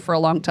partner for a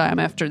long time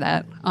after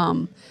that.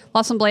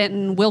 Lawson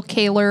Blanton, Will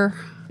Kaler.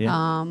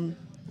 Yeah.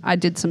 I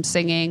did some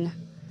singing.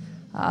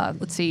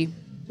 Let's see.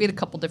 We had a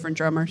couple different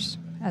drummers,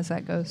 as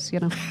that goes,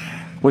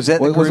 Was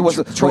that the Was group? was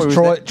that-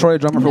 Troy a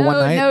drummer for one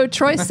night? No,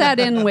 Troy sat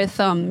in with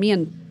me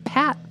and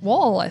Pat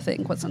Wall, I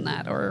think, wasn't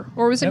that? Or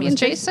was it That me was and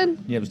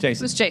Jason? Yeah, it was It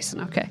Jason. was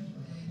Jason, okay.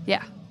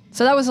 Yeah.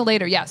 So that was a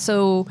later, yeah.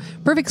 So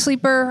Perfect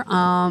Sleeper,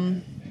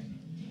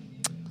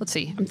 let's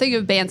see. I'm thinking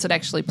of bands that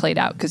actually played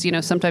out because,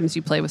 sometimes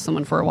you play with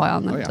someone for a while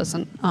and then it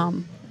doesn't.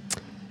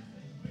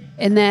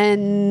 And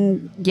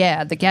then,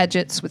 yeah, the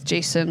Gadgets with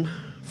Jason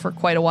for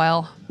quite a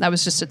while. That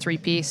was just a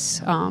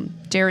 3-piece.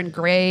 Darren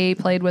Gray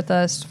played with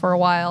us for a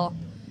while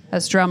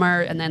as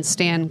drummer, and then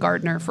Stan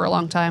Gardner for a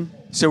long time.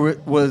 So it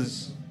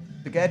was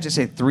the Gadgets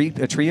a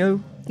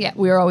trio? Yeah,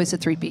 we were always a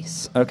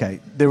 3-piece. Okay,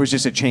 there was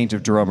just a change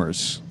of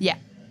drummers. Yeah.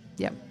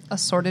 Yep.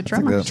 Assorted That's a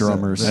drummers. good-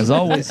 Drummers. As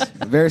always.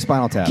 Very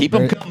Spinal Tap. Keep 'em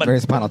Very- coming. Very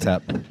Spinal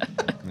Tap.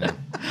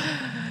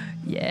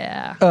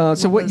 Yeah.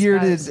 So what Those year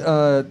guys.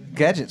 did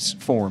Gadgets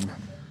form?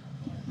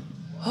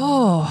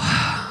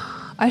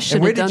 I should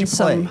And where have did done you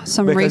play?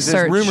 some Because research.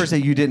 there's rumors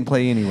that you didn't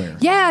play anywhere.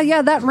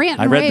 Yeah, that rant.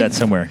 I and read rave. that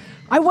somewhere.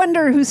 I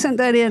wonder who sent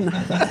that in.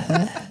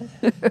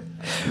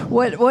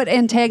 What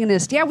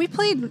antagonist? Yeah, we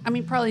played. I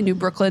mean, probably New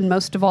Brooklyn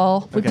most of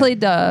all. We Okay.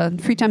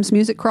 played Free Times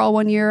Music Crawl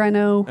one year. I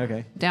know.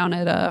 Okay. Down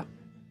at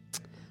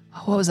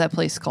what was that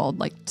place called?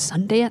 Like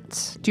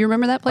Sundance. Do you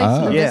remember that place?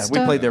 in the Yeah, Vista?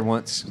 we played there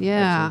once.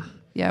 Yeah,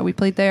 yeah, we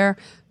played there.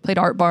 Played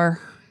Art Bar.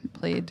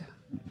 Played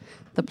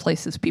the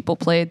places people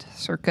played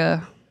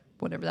circa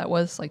whatever that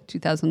was, like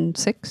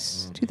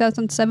 2006,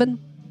 2007.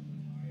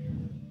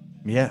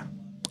 Yeah.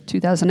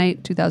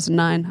 2008,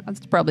 2009.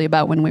 That's probably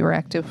about when we were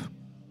active.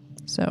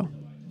 So,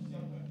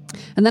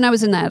 and then I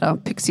was in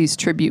that Pixies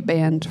tribute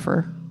band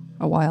for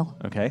a while.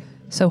 Okay.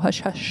 So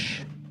Hush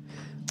Hush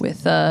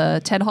with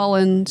Ted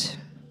Holland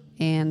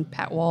and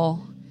Pat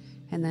Wall,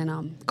 and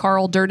then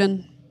Carl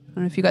Durden. I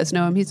don't know if you guys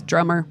know him. He's a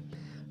drummer.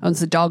 Owns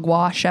the Dog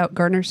Wash out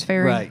Garner's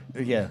Ferry. Right.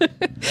 Yeah.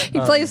 He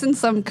plays in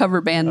some cover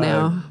band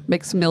now.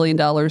 Makes $1 million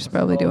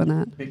probably doing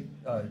that. Big,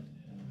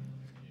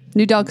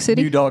 New Dog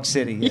City. New Dog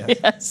City. Yeah.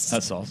 Yes.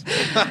 That's awesome.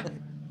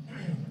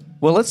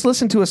 Well, let's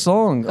listen to a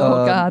song.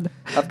 Oh, God.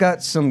 I've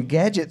got some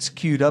Gadgets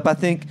queued up. I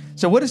think.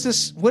 So what is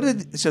this?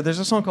 So there's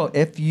a song called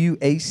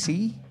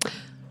FUAC.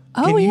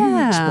 Oh, Can you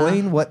yeah.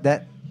 explain what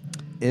that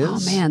is? Oh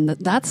man,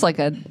 that's like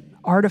an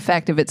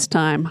artifact of its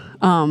time.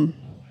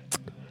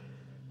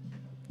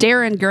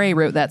 Darren Gray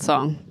wrote that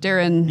song.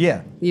 Darren,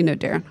 Yeah. you know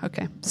Darren.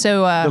 Okay,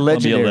 so The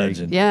legendary.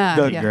 legend. yeah,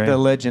 The, yeah. the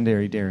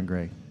legendary Darren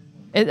Gray.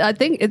 I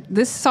think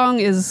this song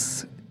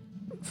is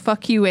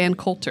 "Fuck You Ann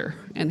Coulter,"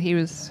 and he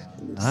was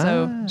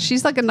so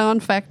she's like a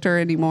non-factor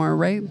anymore,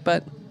 right?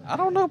 But I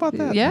don't know about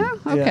that. yeah,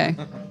 okay.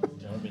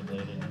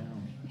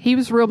 He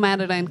was real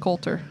mad at Ann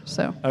Coulter,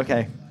 so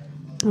Okay.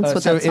 that's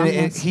what so that song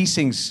and was. he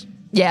sings.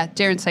 Yeah,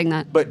 Darren sang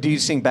that. But do you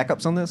sing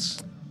backups on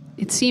this?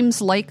 It seems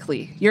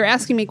likely. You're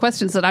asking me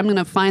questions that I'm going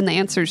to find the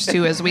answers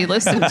to as we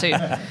listen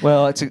to.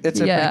 Well, it's a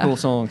Yeah. pretty cool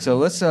song. So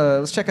let's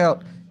check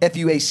out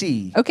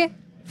FUAC Okay.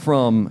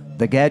 from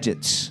the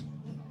Gadgets,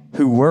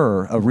 who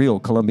were a real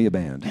Columbia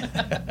band.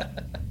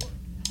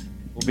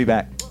 We'll be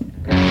back.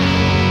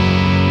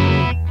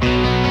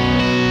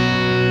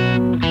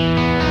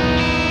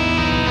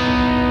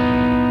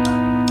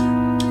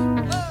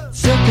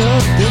 Circle,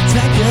 the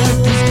tracker,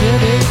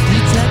 discredit,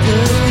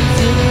 detector,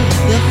 consider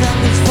the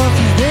factors,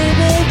 forces they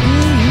may be.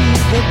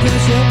 The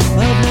pressure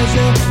of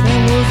leisure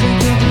and wasn't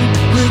complete.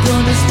 We're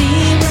gonna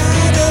steam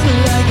right over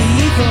like the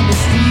heat from the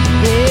street.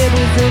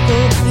 Baby,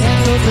 circle and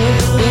closer,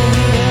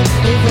 building up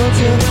a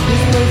culture,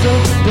 disposal,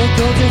 the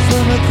cultures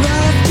from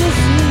across the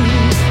sea.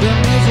 The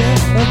measure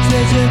of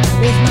treasure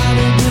is not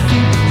in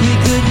defeat. We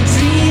couldn't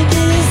see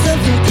this up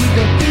to keep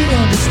the beat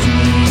on the street.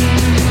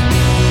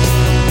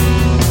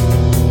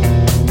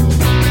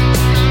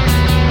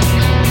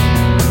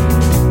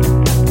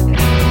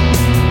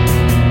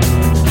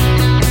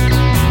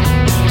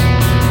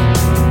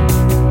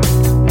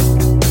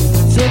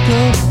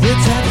 Circle, the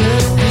chapter,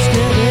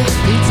 discredit,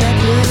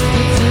 detector,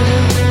 consider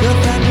the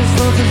factors,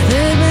 forces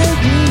they may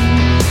be.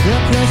 The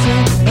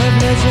pressure of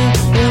leisure,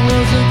 it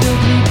wasn't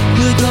complete.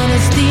 We're gonna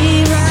steal.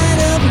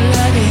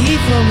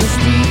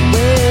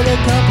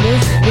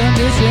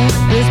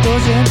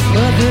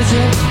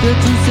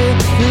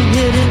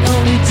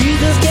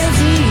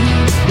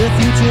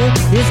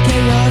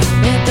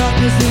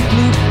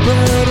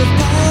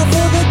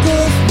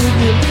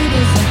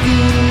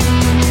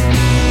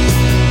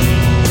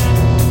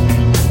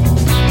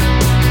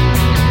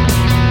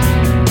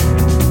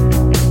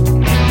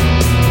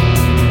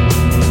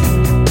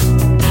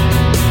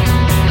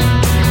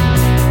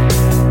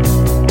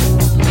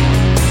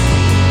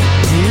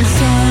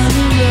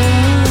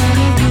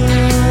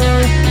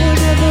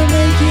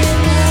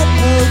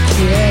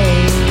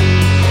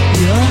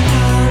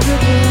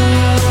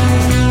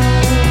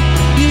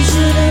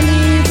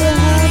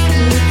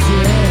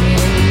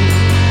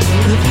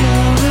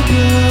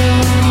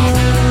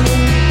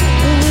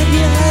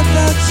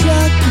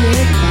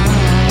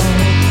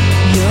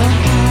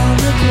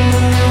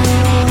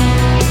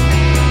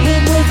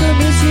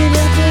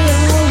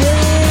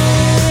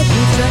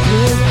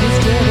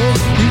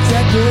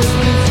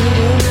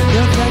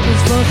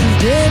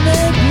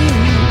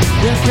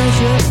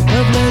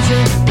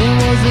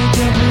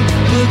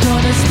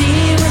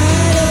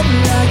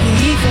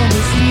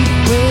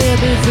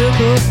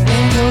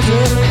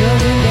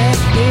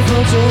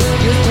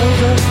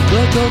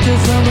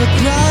 soldiers from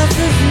across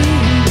the sea.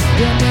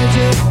 The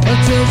measure of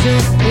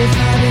treasure is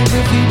not in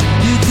the feet.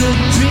 You could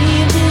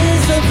dream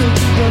this of the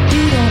people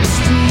beat on the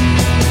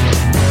street.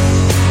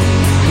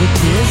 But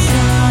this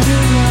not a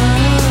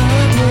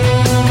love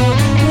world.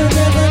 We'll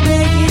never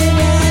make it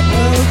out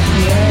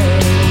okay.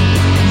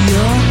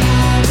 You're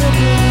high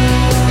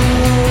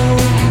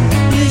above.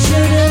 You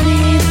shouldn't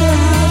leave the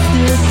house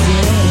this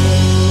day.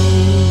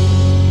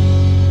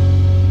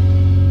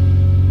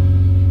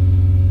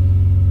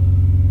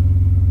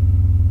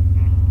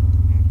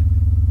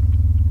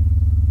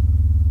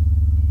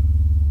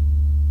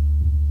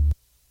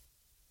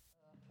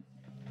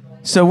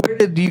 So where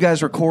did you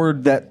guys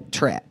record that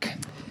track?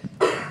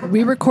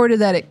 We recorded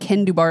that at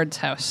Ken Dubard's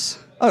house.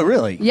 Oh,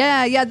 really?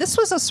 Yeah. This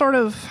was a sort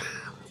of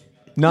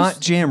Not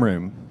jam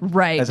room,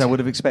 right. as I would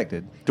have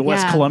expected. The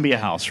West Yeah. Columbia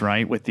House,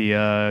 right? With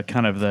the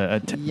kind of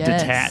the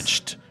Yes.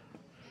 detached.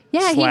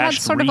 Yeah, he had Slash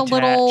sort of a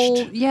little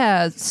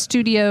retached.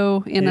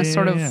 studio in a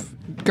sort Yeah.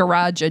 of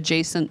garage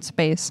adjacent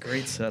space.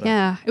 Great setup.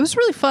 Yeah, it was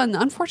really fun.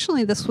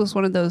 Unfortunately, this was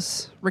one of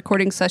those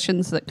recording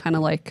sessions that kind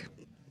of like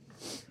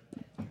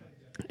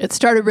it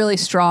started really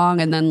strong,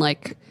 and then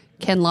like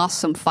Ken lost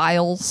some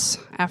files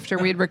after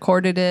we'd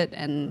recorded it,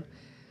 and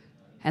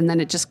then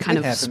it just kind It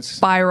of happens.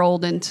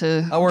 spiraled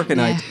into. I work in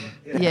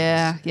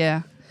yeah, IT.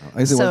 Yeah.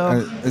 Is it,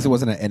 So- is it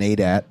wasn't an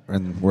ADAT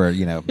and where it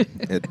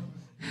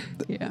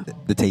Yeah.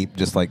 the tape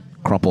just like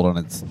crumpled on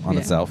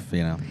itself,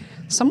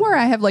 Somewhere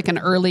I have like an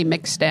early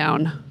mix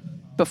down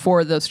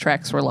before those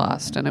tracks were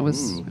lost, and it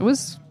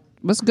was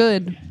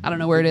good. I don't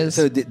know where it is.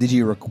 So did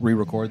you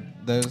re-record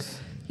those?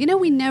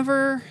 We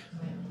never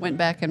went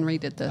back and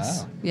redid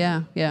this. Oh.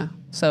 Yeah.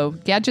 So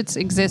Gadgets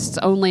exists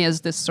only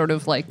as this sort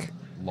of like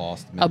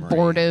Lost memory.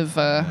 abortive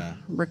Yeah.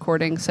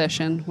 recording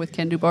session with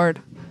Ken Dubard.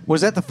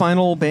 Was that the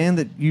final band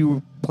that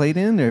you played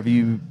in, or have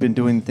you been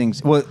doing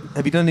things? Well,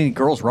 have you done any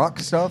girls rock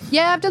stuff?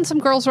 Yeah, I've done some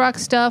girls rock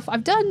stuff. I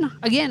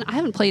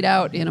haven't played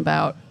out in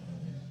about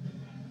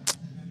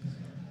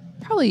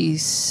probably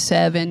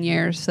 7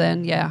 years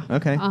then, yeah.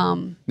 Okay.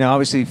 Now,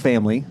 obviously,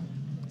 family.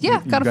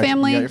 Yeah, got a got-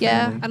 family. you got your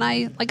Yeah, family.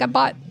 and I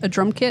bought a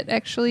drum kit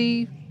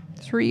actually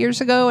 3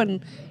 years ago, and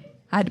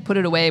I had to put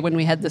it away when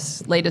we had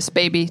this latest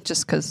baby,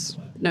 just because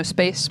no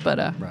space.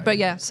 But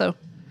yeah, so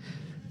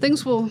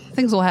things will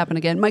happen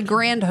again. My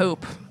grand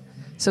hope.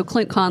 So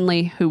Clint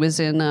Conley, who was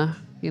in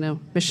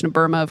Mission of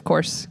Burma, of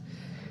course,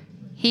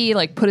 he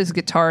like put his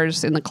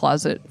guitars in the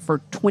closet for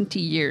 20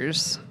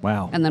 years.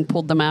 Wow. And then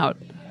pulled them out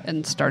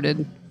and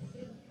started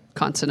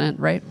Consonant,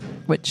 right?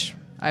 Which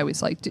I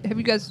always liked. Have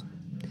you guys?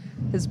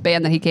 His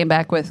band that he came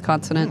back with,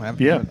 Consonant.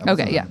 Yeah.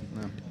 Okay, yeah.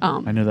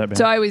 I know that band.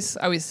 So I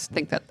always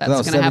think that That that's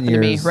was going to 7 happen to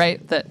me, years.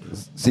 right? That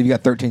So you've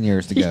got 13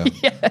 years to go.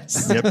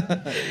 yes,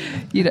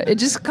 Yep.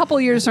 just a couple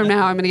years from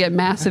now, I'm going to get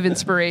massive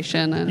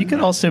inspiration. And You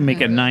could also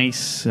make a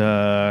nice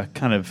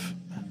kind of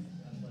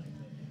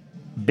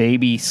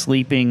baby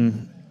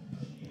sleeping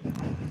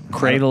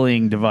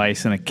cradling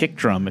device and a kick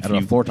drum if Out of a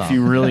you floor tom. if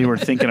you really were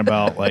thinking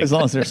about like As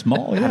long as they're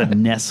small, how to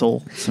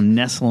nestle some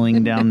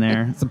nestling down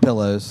there. Some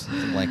pillows,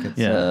 some blankets.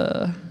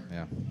 Yeah.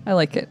 Yeah. I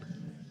like it.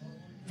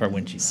 For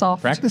when she's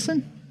Soft.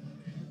 practicing.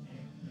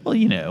 Well,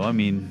 I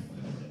mean,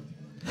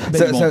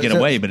 Maybe you won't get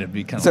away, but it'd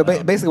be kind of So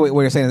basically,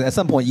 what you're saying is, at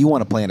some point, you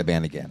want to play in a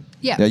band again.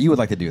 Yeah. You would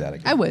like to do that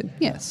again. I would.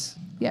 Yes.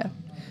 Yeah.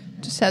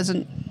 Just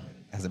hasn't.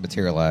 Has it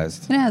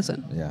materialized? It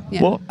hasn't. Yeah.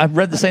 Well, I've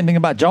read the same thing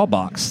about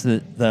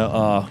Jawbox.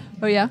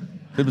 oh yeah.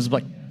 It was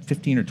like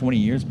 15 or 20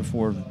 years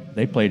before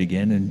they played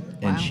again, and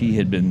Wow. she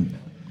had been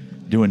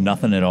doing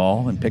nothing at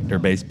all and picked her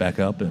bass back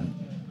up and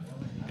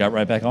got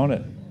right back on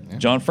it. Yeah.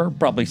 John Furr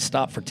probably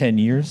stopped for 10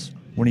 years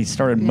when he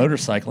started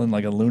motorcycling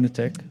like a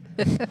lunatic.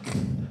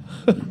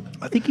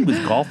 I think he was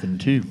golfing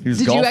too. He was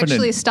Did you golfing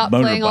actually and stop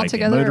playing motorbiking.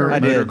 altogether? Motor, or- I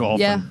did. motor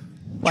golfing. Yeah.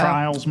 Wow.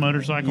 Trials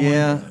motorcycle.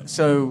 Yeah.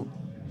 So,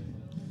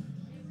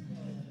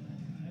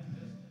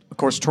 of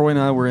course, Troy and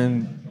I were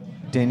in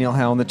Danielle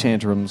Howe and the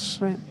Tantrums,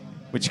 Right.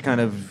 which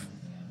kind of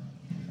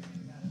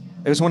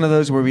it was one of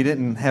those where we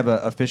didn't have an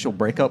official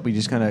breakup. We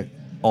just kind of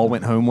all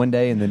went home one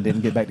day and then didn't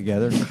get back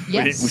together.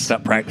 Yes. We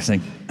stopped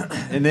practicing.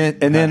 And then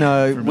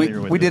we Familiar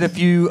with we did a it.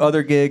 few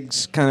other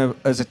gigs kind of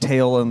as a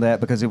tail on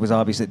that because it was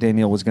obvious that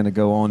Danielle was going to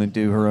go on and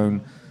do her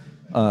own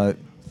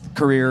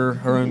career,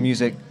 her own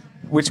music,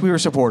 which we were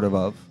supportive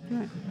of.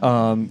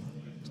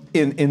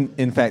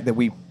 In fact, that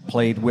we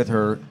played with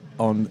her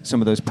on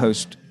some of those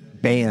post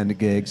band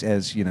gigs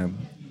as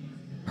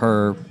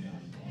her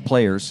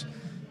players,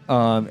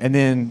 and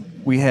then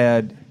we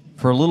had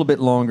for a little bit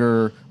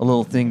longer a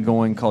little thing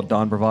going called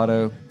Don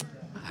Bravado.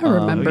 I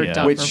remember yeah.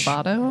 Don Which-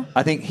 Bravado.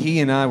 I think he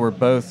and I were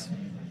both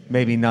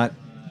maybe not.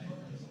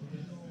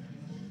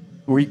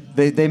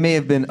 They may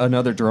have been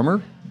another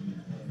drummer.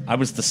 I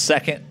was the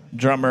second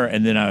drummer,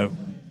 and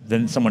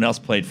then someone else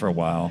played for a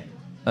while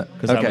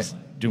because I okay. was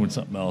doing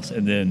something else,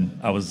 and then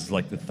I was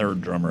like the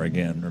third drummer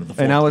again, or the fourth.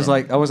 And I was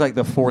drummer. like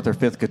the fourth or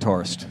fifth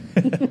guitarist.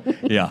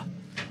 yeah.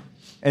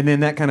 And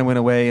then that kind of went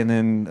away, and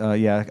then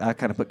I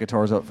kind of put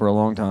guitars up for a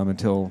long time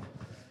until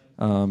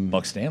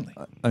Buck Stanley.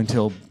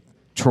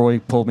 Troy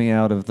pulled me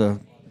out of the.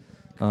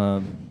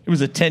 It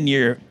was a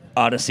 10-year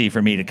odyssey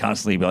for me to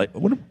constantly be like,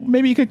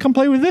 maybe you could come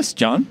play with this,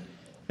 John.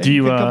 Do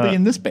you could come be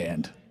in this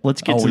band?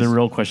 Let's get to Always. the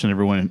real question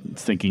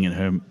everyone's thinking at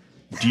home.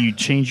 Do you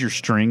change your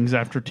strings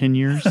after 10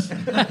 years?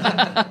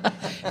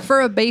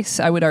 For a bass,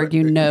 I would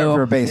argue no.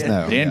 For a bass,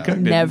 no. Dan Cook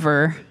did.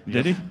 Never.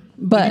 Did he?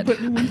 But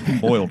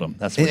Boiled them.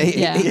 That's what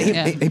Yeah,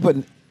 yeah. He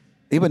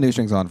put new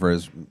strings on for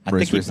his. I for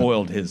think his he recent-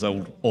 boiled his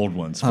old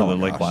ones for the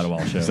Lake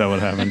Widewall show. Is that what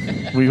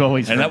happened? We've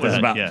always and heard that was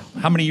about, yeah.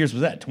 how many years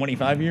was that?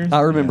 25 years?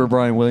 I remember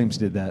Brian Williams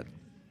did that.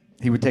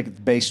 He would take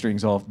the bass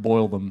strings off,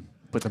 boil them,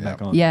 put them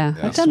back on. yeah,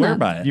 Yeah. I've done Swear that.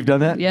 by it. You've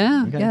done that?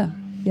 Yeah, Okay.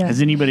 yeah.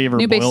 Has anybody ever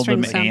New bass boiled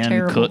them strings sound and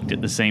terrible. cooked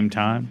at the same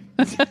time?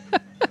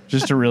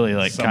 Just to really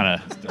like kind of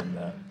Someone's done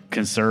that.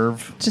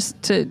 conserve.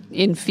 Just to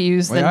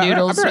infuse the Well, yeah, I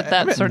noodles remember- with that I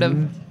remember- sort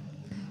of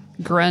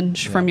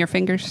grunge from your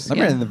fingers. I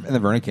Yeah. remember in the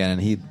Vernon Cannon,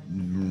 he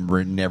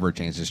never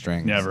changed his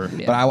strings. Never.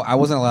 Yeah. But I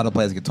wasn't allowed to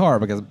play his guitar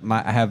because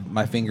I have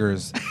my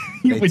fingers.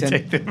 You they would tend-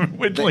 take them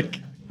with they- like.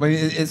 I mean,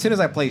 as soon as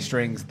I play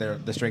strings, the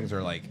strings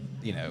are like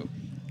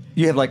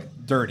You have like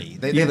dirty.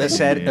 They, you have they,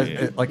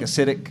 acid, like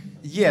acidic.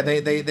 yeah,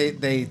 they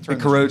turn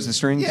It corrodes the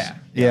strings? Yeah,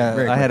 Yeah,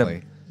 Very I had a-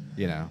 quickly,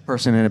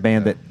 Person in a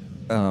band that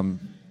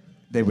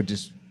they would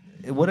just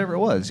whatever it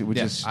was, it would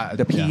Yeah, just I-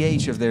 the yeah.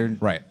 pH of their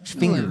Right.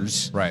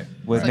 fingers Right.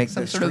 would It's make like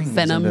some the sort of strings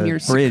venom in the you're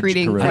bridge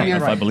secreting corrode. from your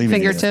If I believe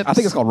in you. fingertips. I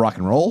think it's called rock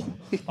and roll.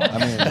 I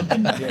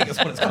mean, yeah, that's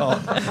what it's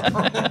called.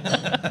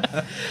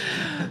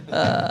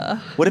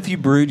 What if you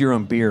brewed your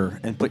own beer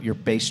and put your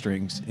bass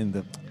strings in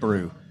the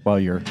brew while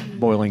you're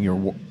boiling your?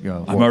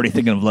 I'm already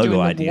thinking of logo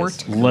Doing the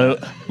ideas.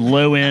 wort.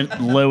 Low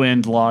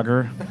end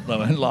lager.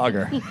 Low end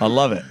lager. I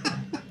love it.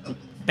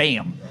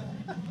 Bam.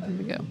 There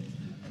we go.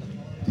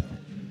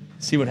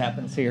 See what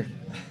happens here.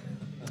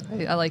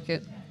 I like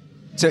it.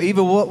 So,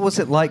 Eva, what was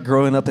it like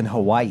growing up in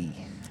Hawaii?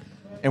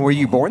 And were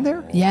you born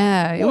there?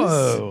 Yeah, it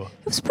Whoa.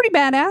 was pretty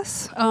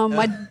badass.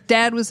 My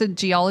dad was a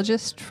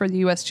geologist for the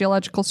U.S.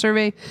 Geological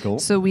Survey. Cool.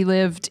 So we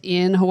lived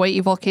in Hawaii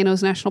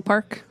Volcanoes National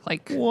Park.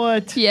 Like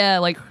What? Yeah,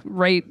 like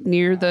right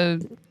near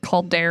the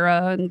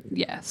caldera, and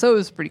yeah, so it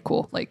was pretty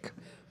cool. Like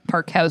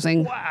park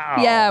housing. Wow.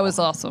 Yeah, it was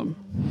awesome.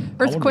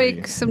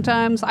 Earthquakes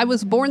sometimes. I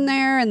was born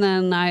there, and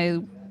then I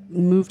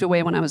moved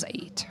away when I was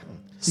 8.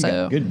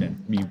 So Good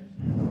man.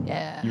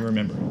 yeah, You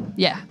remember.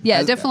 yeah,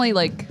 definitely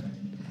like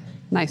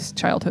nice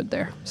childhood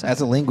there. So.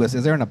 As a linguist,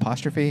 is there an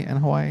apostrophe in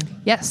Hawaii?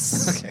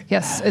 Yes.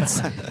 Yes. It's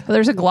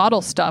there's a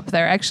glottal stop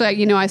there.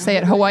 Actually, I say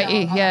it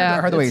Hawaii. Yeah.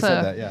 I heard the way you it's said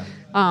a- that.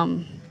 Yeah.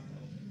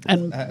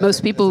 And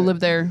most people who live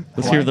there,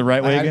 Let's hear the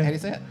right way How do again. you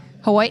say it?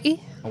 Hawaii.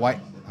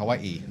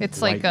 Hawaii.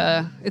 It's like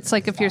it's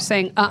like if you're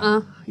saying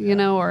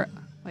or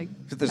like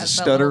There's a has that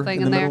stutter little thing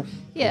in the there. middle?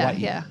 Yeah,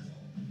 Hawaii. yeah.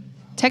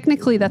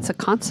 Technically, that's a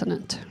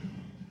consonant.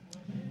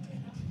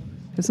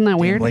 Isn't that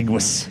weird?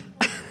 Linguists.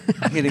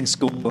 Hitting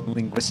school of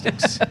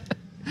linguistics.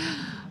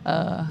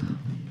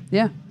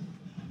 Yeah.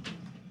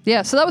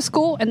 Yeah. So that was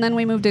cool, and then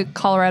we moved to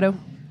Colorado,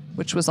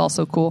 which was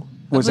also cool.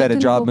 Was I that lived a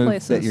in job cool move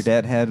places. that your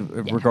dad had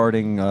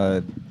regarding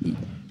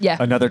Yeah.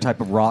 another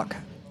type of rock?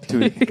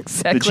 To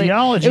Exactly. The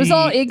geology. It was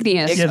all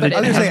igneous. Yeah, but I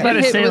it, was about to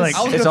it say, was, like,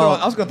 I was It's going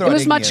all- to throw it out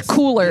was much igneous.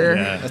 cooler.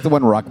 Yeah. That's the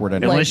one rock word I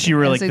know. Unless you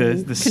were as like the in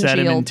congealed.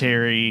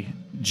 sedimentary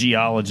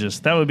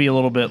geologist, that would be a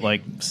little bit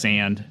like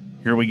sand.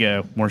 Here we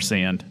go, more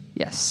sand.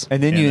 Yes.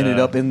 And then you And, ended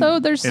up in Though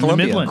there's in the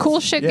Columbia. Midlands. cool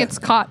shit Yeah. gets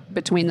caught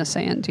between the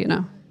sand,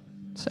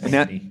 So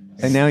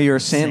And now you're a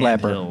Sand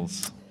sandlapper.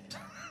 hills.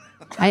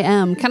 I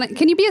am.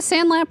 Can you be a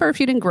sandlapper if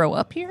you didn't grow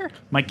up here?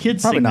 My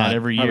kids Probably sing not. that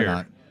every Probably year.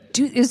 not.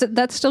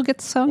 That still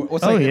gets sung?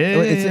 What's Oh, like, yeah,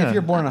 it's, yeah. If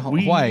you're born in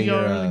We Hawaii, are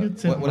you're, really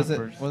good what is it?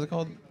 sandlapers. What is it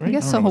called? I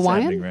guess I so. don't know what's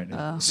Hawaiian. happening right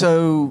now.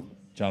 So,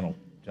 John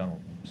will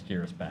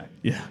steer us back.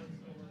 Yeah.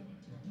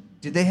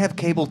 did they have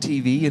cable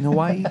TV in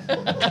Hawaii?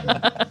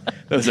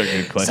 Those are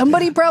good questions.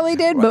 Somebody probably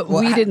did, but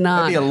we did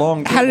not. That'd be a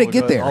long. How did it cable get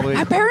going there? all the way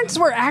My parents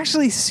were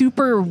actually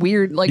super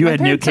weird. Like You my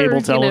had no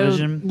parents are, cable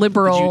television?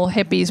 liberal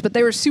hippies, but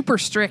they were super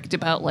strict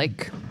about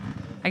like,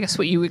 I guess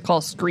what you would call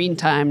screen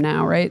time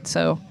now, right?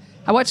 So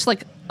I watched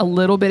like a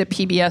little bit of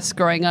PBS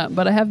growing up,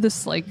 but I have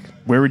this like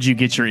Where would you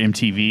get your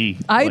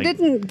MTV? I Like,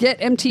 didn't get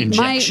MTV.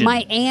 injection.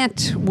 My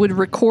aunt would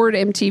record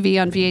MTV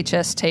on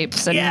VHS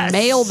tapes and Yes!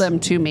 mail them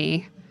to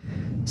me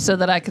so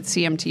that I could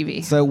see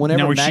MTV. So whenever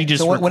Now, was she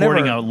just recording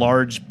whenever, a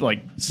large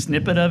like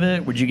snippet of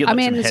it? Would you get? I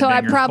Like, mean, some so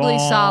I Headbangers probably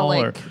saw Ball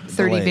like or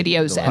 30 Delayed.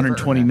 videos ever.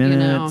 120 You know?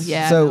 minutes.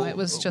 Yeah, So no, it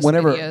was just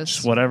whenever-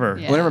 videos. whatever.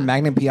 Yeah. whenever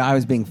Magnum PI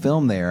was being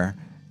filmed there,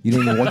 you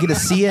didn't even want you to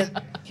see it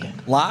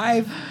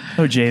live.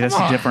 Oh, Jay, that's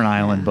a different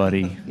island,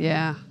 buddy.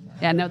 Yeah.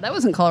 Yeah, no, that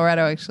was in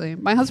Colorado, actually.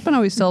 My husband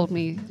always told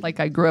me, like,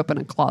 I grew up in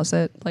a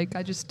closet. Like,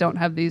 I just don't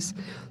have these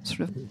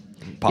sort of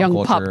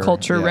young pop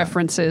culture yeah.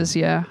 references.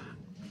 Yeah.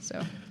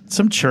 So,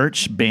 Some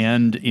church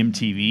banned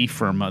MTV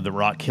from the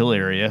Rock Hill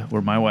area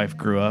where my wife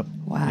grew up.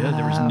 Wow. Yeah,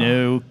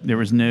 there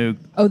was no.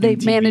 oh, they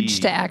MTV.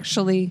 managed to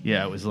actually.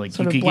 Yeah, it was like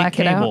sort you of could black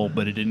get it out? cable,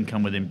 but it didn't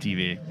come with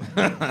MTV.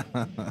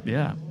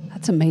 Yeah.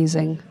 That's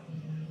amazing.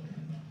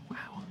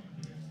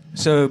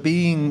 So,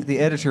 being the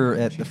editor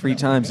at the Free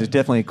Times is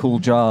definitely a cool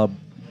job.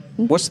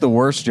 What's the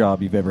worst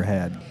job you've ever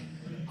had?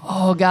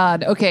 Oh,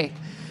 God. Okay.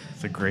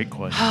 It's a great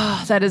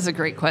question. That is a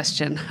great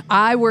question.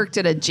 I worked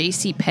at a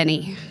J.C.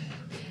 Penney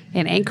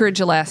in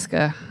Anchorage,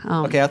 Alaska.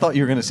 Okay, I thought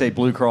you were going to say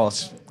Blue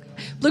Cross.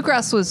 Blue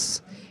Cross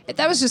was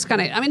just kind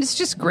of. I mean, it's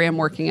just Graham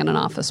working in an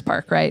office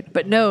park, right?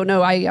 But no.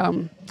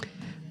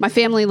 My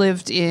family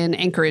lived in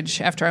Anchorage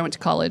after I went to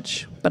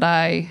college, but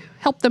I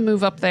helped them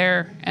move up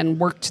there and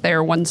worked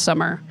there one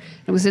summer.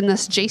 It was in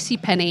this J.C.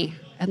 Penney,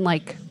 and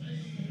I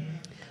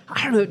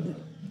don't know.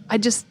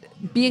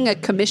 Being a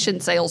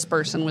commission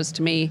salesperson was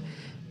to me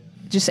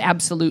just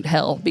absolute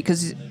hell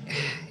because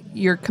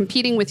you're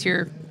competing with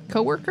your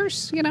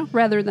coworkers,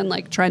 rather than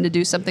trying to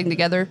do something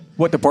together.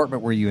 What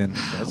department were you in?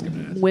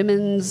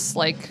 Women's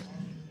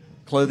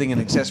Clothing and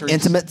accessories?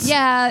 Intimates?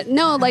 yeah,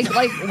 no, like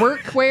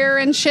workwear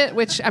and shit.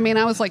 Which I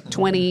was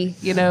 20,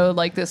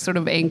 this sort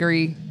of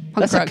angry punk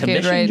That's a rock kid,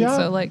 commission right?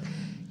 job? So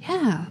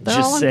yeah, they're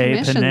Just all on say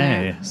commission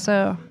Panay. there.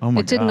 So Oh my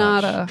it did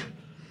gosh. not.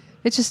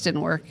 It just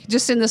didn't work.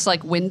 Just in this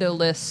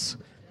windowless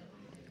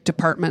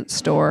department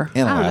store.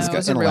 In I don't know, Alaska, it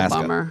was a in real Alaska.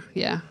 bummer.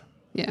 Yeah.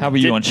 How were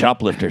you on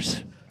shoplifters?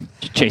 Did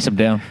you chase them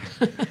down?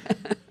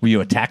 Were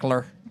you a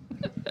tackler?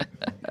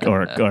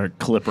 or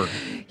clipper.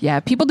 Yeah,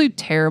 people do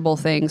terrible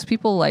things.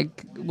 People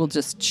will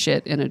just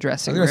shit in a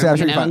dressing I room, was gonna say, I'm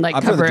sure you and find-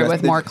 I'm sure cover the it dress-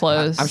 with more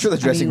clothes. I'm sure the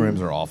dressing I mean,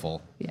 rooms are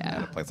awful. Yeah,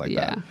 At a place like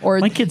yeah. that. Or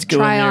My kids go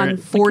try in there. on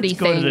 40 my kids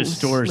things. go to the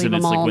stores leave and them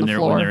it's all like on when the they're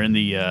floor. when they're in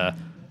the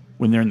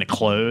when they're in the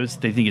clothes,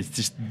 they think it's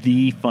just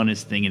the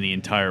funnest thing in the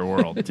entire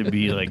world to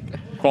be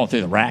Crawling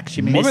through the racks,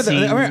 you mean?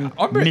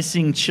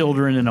 missing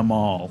children in a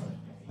mall.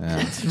 Yeah.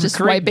 just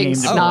Great wiping game to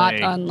snot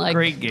play. on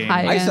Great game.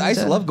 high I used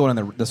to end, love going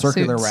in the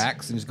circular suits.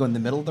 racks and just go in the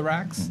middle of the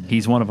racks.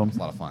 He's one of them. It's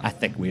a lot of fun. I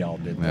think we all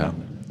did. yeah.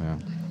 that.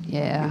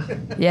 Yeah.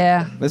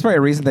 Yeah. There's probably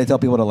a reason they tell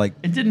people to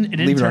It didn't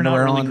leave your turn out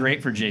underwear really on.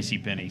 great for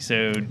JCPenney.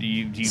 So do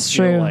you It's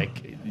feel true.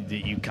 like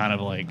that you kind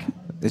of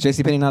Is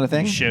JCPenney not a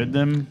thing? showed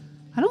them?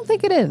 I don't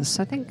think it is.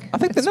 I think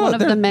it's no, one of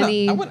they're- the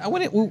many. No,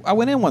 I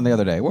went in one the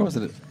other day. Where was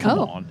it? Come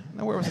Oh. on.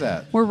 No, where was it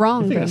at? We're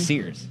wrong. Think then. of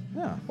Sears.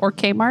 Yeah. Or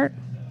Kmart.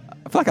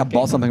 I feel like I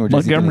bought something with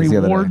Montgomery JCPenney's the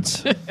other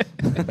Wards. day.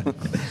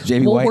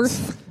 JB White's.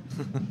 Woolworth.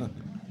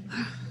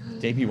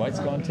 JP White's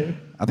gone too?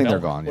 I think they're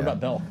Belk? gone, What yeah. about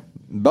Belk?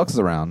 Belk's is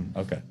around.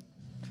 Okay.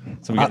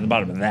 So we got to the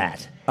bottom of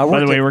that. I By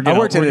the way, we're I gonna-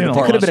 worked we're in a gonna-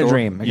 It could have department been a store.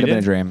 dream. It You could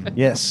have been a did? dream.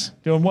 Yes.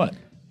 Doing what?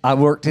 I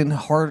worked in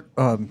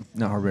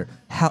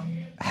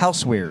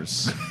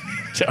housewares.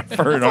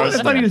 For an I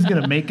thought he was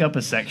going to make up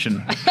a section.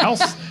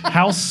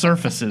 House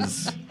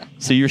surfaces.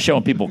 So you're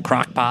showing people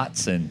crock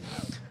pots and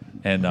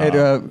At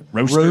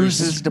roasters.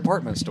 Rose's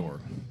department store.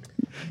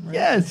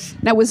 Yes.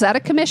 Now, was that a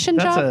commission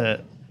That's job? a.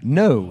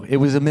 No, it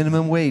was a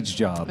minimum wage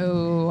job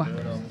Oh.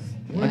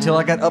 until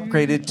I got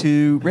upgraded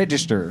to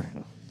register,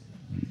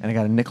 and I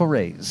got a nickel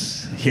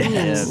raise.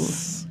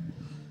 Yes.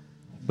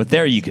 But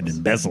there you could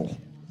embezzle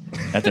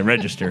at the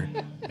register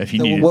if you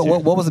So needed what, to.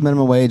 what was the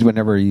minimum wage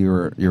whenever you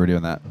were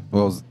doing that?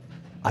 What was?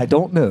 I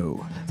don't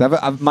know. So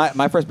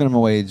my first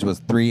minimum wage was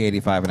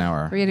 $3.85 an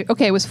hour.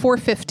 Okay, it was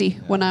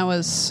 $4.50 when I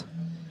was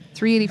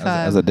 $3.85.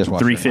 As a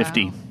dishwasher.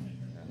 350.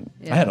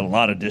 I had a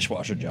lot of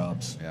dishwasher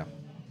jobs. Yeah.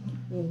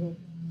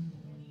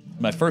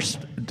 My first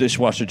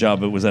dishwasher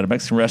job, it was at a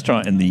Mexican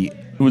restaurant, and it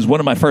was one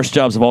of my first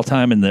jobs of all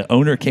time. And the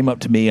owner came up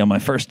to me on my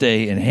first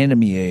day and handed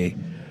me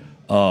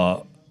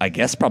I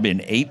guess probably an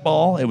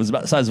 8-ball. It was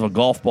about the size of a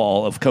golf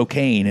ball of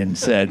cocaine, and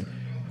said,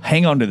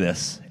 "Hang on to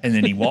this." And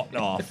then he walked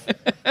off.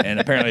 And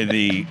apparently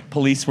the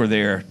police were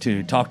there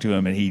to talk to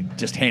him, and he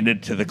just handed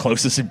it to the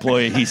closest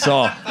employee he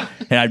saw.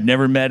 And I've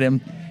never met him,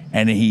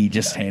 and he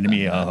just handed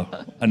me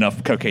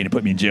enough cocaine to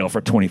put me in jail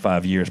for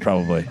 25 years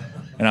probably.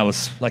 And I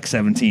was like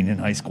 17 in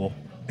high school.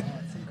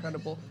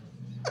 Incredible.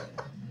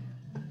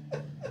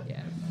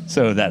 Yeah.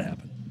 So that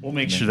happened. We'll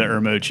make sure the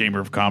Irmo Chamber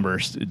of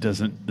Commerce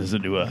doesn't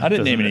do a. I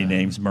didn't name doesn't- any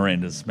names.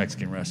 Miranda's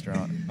Mexican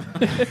restaurant.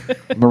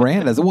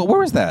 Miranda's. Where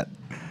was that?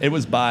 It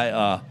was by.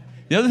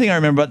 The other thing I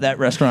remember about that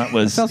restaurant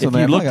was sounds if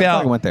familiar. you I looked feel like I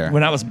out went there.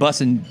 when I was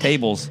bussing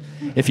tables,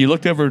 if you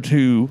looked over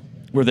to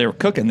where they were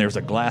cooking, there was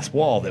a glass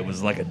wall that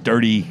was like a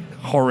dirty,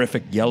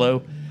 horrific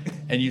yellow,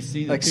 and you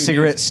see the Like two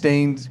cigarette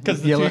stained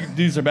because the yellow. two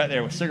dudes are back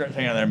there with cigarettes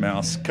hanging out of their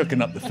mouths,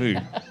 cooking up the food.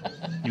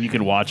 You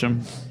could watch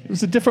them. It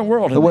was a different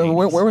world. in the Where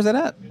 80s. was that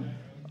at?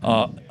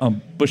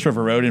 On Bush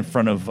River Road in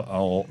front of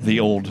the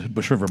old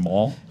Bush River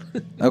Mall.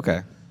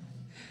 Okay.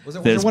 Was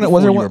there That's one? before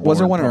Was there you one? were Was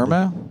there born, one in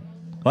probably. Irmo?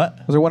 What?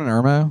 Was there one in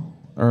Irmo?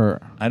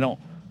 Or I don't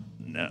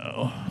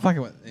know.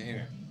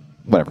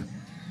 whatever.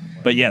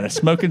 But yeah, they're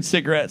smoking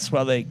cigarettes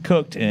while they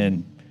cooked,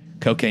 and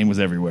cocaine was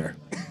everywhere.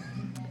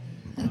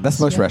 That's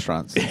most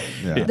restaurants.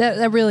 Yeah.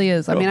 That really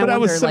is. I mean, but I I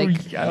wonder, was so,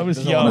 like, I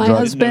was young. my I didn't know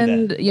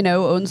husband, that.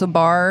 owns a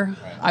bar.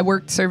 I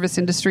worked service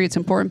industry. It's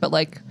important, but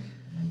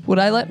would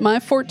I let my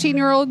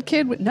 14-year-old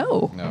kid?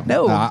 No.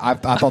 I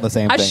thought the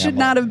same I thing. should I'm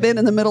not like, have been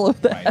in the middle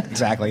of that.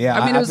 Exactly. Yeah.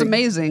 I mean, it was think-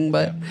 amazing,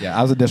 but Yeah,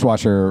 I was a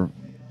dishwasher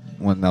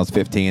when I was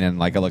 15,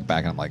 and I look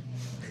back and I'm like,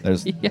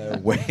 there's no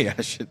way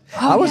I should.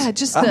 I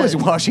was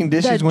washing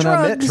dishes when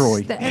I met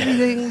Troy.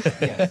 Everything.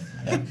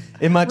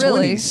 In my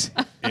Really?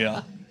 20s.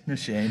 Yeah, no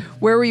shame.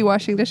 Where were you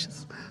washing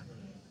dishes?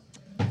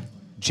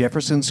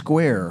 Jefferson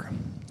Square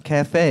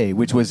Cafe,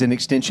 which was an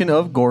extension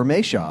of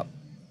Gourmet Shop.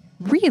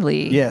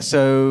 Really? Yeah,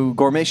 so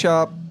Gourmet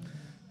Shop,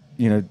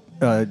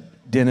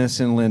 Dennis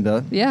and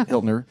Linda Yeah.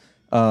 Hiltner.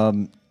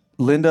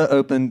 Linda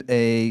opened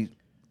a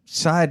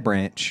side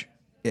branch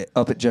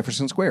up at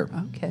Jefferson Square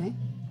Okay.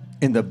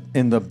 in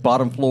the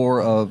bottom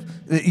floor of.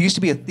 It used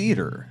to be a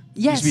theater.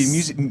 Yes. It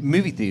used to be a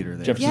movie theater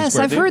there. Jefferson Yes,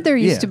 Square I've Theater? heard there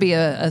used Yeah. to be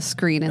a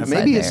screen inside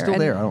Maybe there. it's still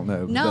And- there. I don't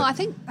know. No, But- I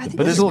think but the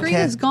this little screen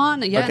cat- is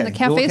gone. Yeah, Okay, and the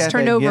little cafe's cafe,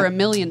 turned over yeah. a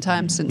million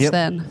times since Yep.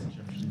 then.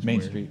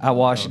 Main Street. I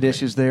washed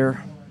dishes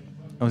there.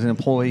 I was an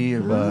employee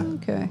of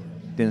Okay.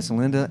 Dennis and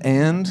Linda,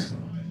 and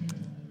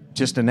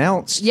just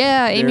announced.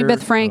 Yeah, Amy their-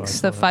 Beth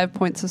Franks, the 5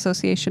 Points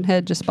Association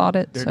head, just bought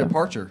it. Their So.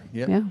 departure.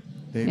 Yep. Yeah.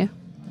 They- Yeah.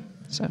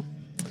 So And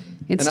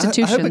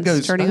institutions I hope it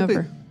goes, turning I hope over.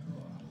 It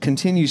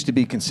continues to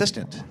be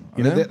consistent.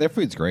 You know? Their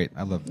food's great.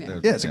 I love. Yeah.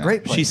 Yeah, it's a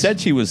great place. She said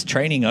she was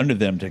training under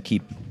them to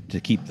keep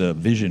the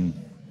vision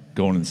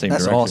going in the same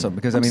That's direction. awesome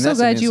because I'm so that's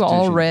an glad you all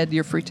institution. read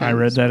your free time. I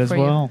read that as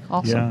well.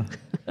 Awesome.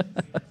 Yeah.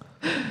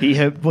 He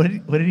hoped. What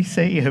did he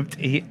say? He hoped.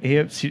 He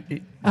hopes.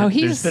 Oh,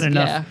 there's been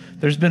enough. yeah.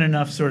 There's been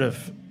enough sort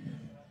of.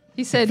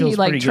 He said It he feels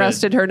like pretty good.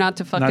 trusted her not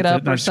to fuck Not it to-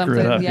 up not or to screw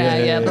it something. up. Yeah,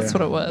 Yeah. that's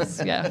what it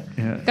was. Yeah.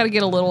 Yeah. Got to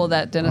get a little of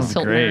that Dennis That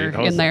was great. Hiltner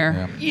That was- in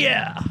there.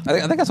 Yeah.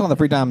 I think I saw on the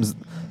free times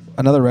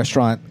another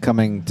restaurant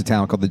coming to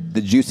town called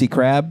the Juicy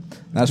Crab.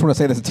 And I just want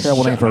to say that's a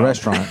terrible name for a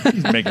restaurant.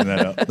 He's making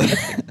that up.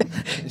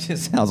 It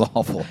just sounds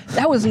awful.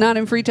 That was not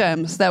in free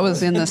times. That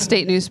was in the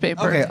state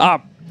newspaper. Okay,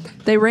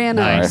 They ran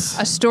Nice.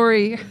 a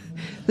story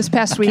this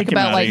past week kick him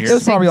about outta like here. it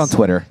was probably on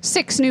Twitter.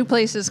 6 new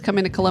places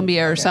coming to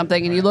Columbia or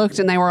something, and you looked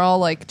and they were all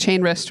like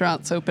chain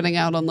restaurants opening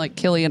out on like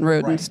Killian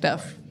Road and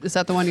stuff. Is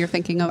that the one you're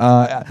thinking of?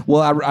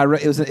 Well,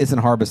 it's in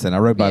Harbison. I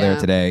rode by there Yeah.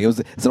 today.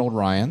 It's an old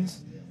Ryan's,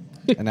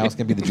 and now it's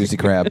going to be the Juicy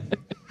Crab.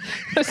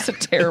 That's a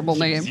terrible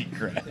name.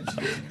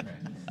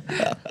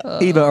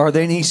 Eva, are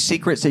there any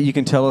secrets that you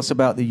can tell us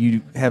about that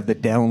you have the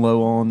down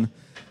low on,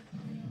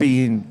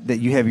 being that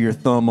you have your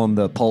thumb on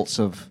the pulse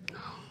of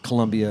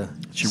Columbia?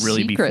 Should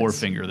really Secrets. be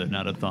forefinger, that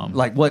not a thumb.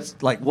 Like what?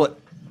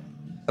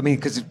 I mean,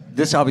 because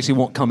this obviously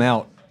won't come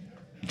out.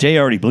 Jay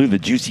already blew the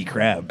juicy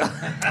crab.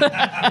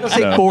 It'll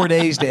take 4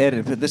 days to edit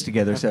and put this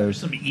together. So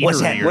Some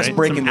what's eatery, what's right?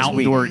 breaking Some this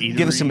outdoor week?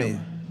 Give us some. eatery.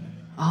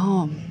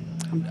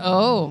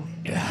 Oh.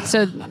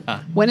 So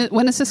when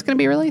is this going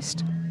to be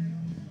released?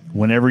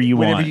 Whenever you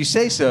Whenever want. you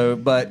say so,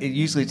 but it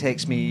usually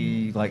takes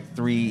me like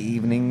 3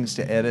 evenings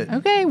to edit.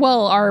 Okay,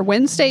 well, our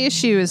Wednesday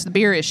issue is the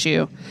beer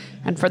issue.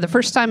 And for the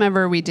first time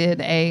ever, we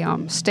did a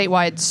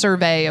statewide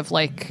survey of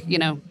like,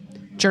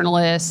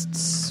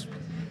 journalists,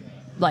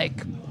 like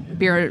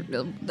beer,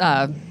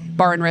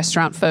 bar and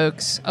restaurant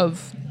folks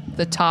of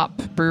the top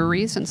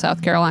breweries in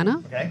South Carolina.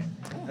 Okay.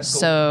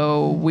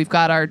 So we've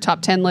got our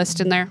top 10 list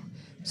in there.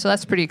 So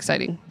that's pretty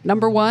exciting.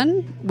 Number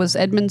 1 was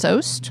Edmunds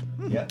Oast,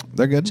 Yeah.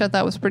 They're good. which I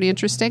thought was pretty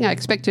interesting. I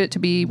expected it to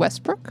be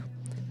Westbrook.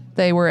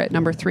 They were at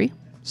number 3.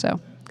 So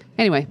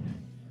anyway,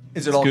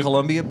 Is it all good.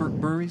 Columbia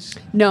breweries?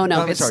 no,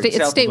 I'm it's sorry, it's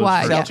South-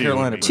 statewide. South yeah.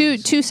 Carolina Two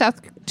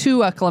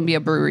breweries. Columbia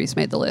breweries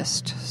made the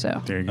list.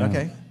 So There you go.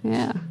 Okay.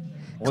 yeah,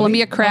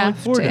 Columbia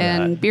Craft forward to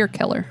and that. Beer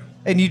Killer.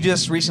 And you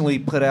just recently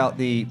put out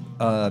the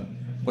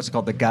what's it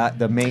called?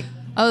 The main.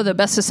 Oh, the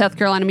best of South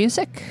Carolina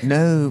music.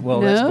 No,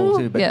 well that's No? cool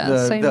too. But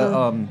Yeah,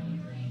 same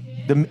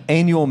the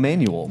annual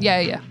manual.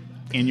 Yeah.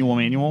 Annual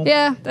manual.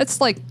 Yeah,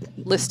 that's like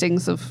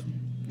listings of.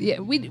 Yeah,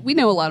 we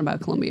know a lot about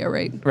Columbia,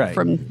 right? Right.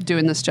 From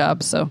doing this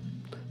job, so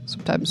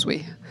sometimes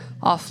we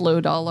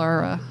offload all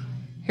our.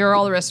 Here are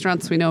all the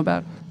restaurants we know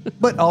about.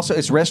 But also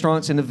it's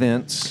restaurants and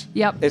events.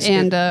 Yep, It's,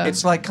 and,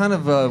 it's like kind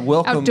of a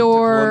welcome to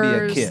Outdoors,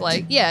 Columbia kit.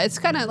 like it's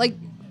kind of like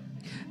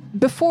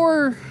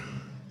before,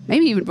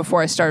 maybe even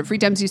before I started. Free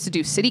Times used to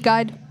do City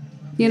Guide.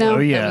 Oh,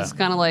 yeah. It was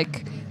kind of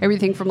like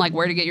everything from like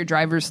where to get your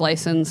driver's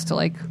license to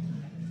like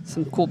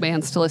some cool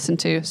bands to listen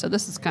to. So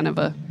this is kind of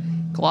a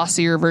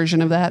glossier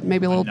version of that,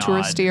 maybe a little nod.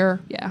 touristier.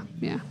 Yeah.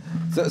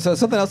 So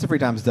something else that Free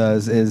Times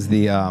does is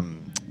the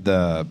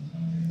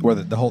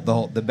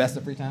best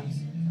of Free Times,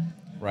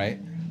 right?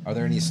 Are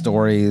there any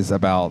stories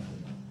about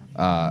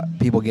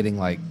people getting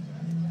like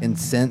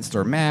incensed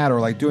or mad or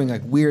like doing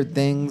like weird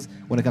things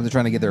when it comes to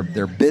trying to get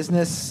their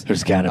business?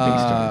 There's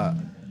gotta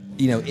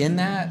be in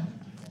that.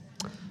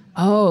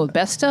 Oh,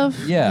 best of?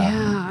 Yeah.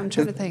 Yeah, I'm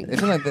trying to think. It's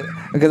like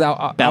that because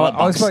I Ballot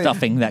always box feel like-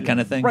 stuffing, that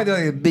kind of thing. Right,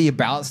 like the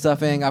ballot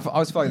stuffing. I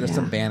always feel like there's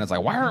some band that's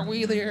like, why aren't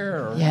we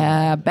there? Or,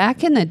 Yeah,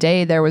 back in the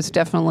day, there was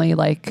definitely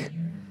like.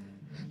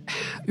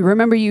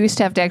 Remember, you used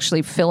to have to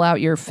actually fill out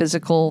your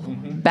physical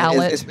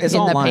ballot It's in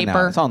online the now.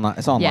 paper. It's online.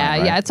 It's online. Yeah,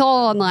 right? yeah, it's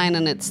all online,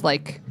 and it's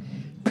like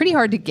pretty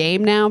hard to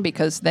game now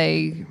because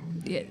they.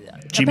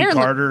 Jimmy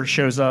apparently- Carter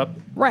shows up.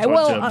 Right. to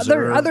Well,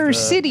 observe other the-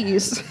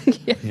 cities.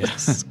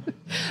 Yes.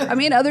 I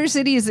mean, other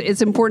cities.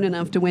 It's important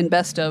enough to win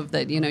best of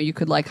that. You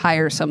could like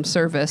hire some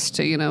service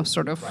to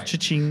sort of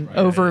Cha-ching.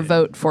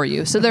 overvote for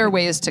you. So there are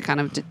ways to kind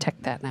of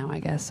detect that now. I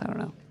guess I don't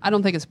know. I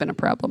don't think it's been a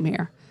problem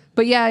here,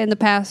 but yeah, in the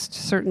past,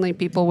 certainly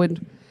people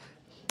would.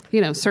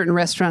 Certain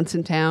restaurants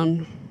in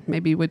town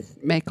maybe would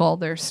make all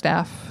their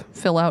staff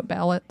fill out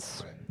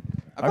ballots.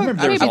 I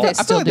remember Maybe they I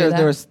still feel like do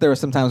that. there were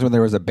some times when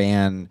there was a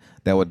band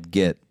that would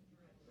get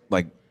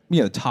like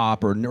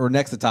top or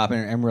next to top,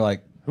 and we're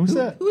like, Who's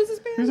that? Who is this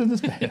band? Who's in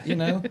this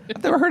band?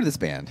 I've never heard of this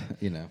band.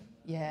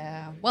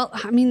 Yeah. Well,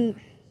 I mean,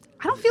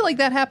 I don't feel like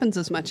that happens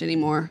as much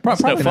anymore.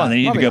 It's no fun. They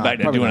need to Probably go not. back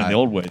to Probably doing it not. the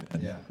old way.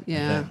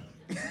 Yeah.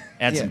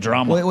 Add some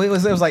drama. Well, it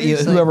was like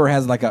Usually- whoever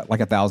has like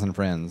 1,000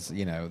 friends,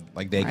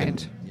 like they can.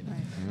 Right.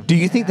 Do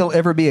you think there'll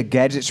ever be a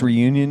Gadgets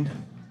reunion?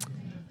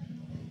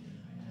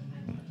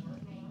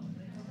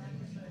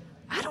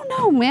 I don't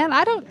know, man.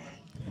 I don't.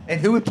 And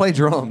who would play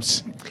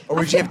drums? Or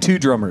would you have two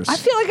drummers? I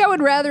feel like I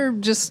would rather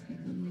just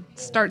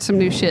start some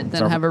new shit than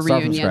Start- have a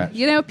start from reunion.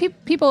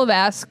 scratch. People have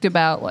asked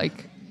about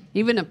like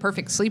even a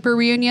Perfect Sleeper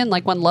reunion.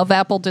 Like when Love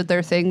Apple did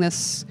their thing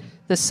this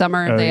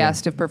summer, Oh, they yeah.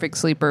 asked if Perfect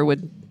Sleeper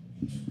would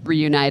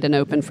reunite and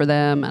open for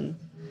them, and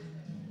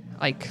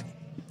like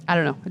I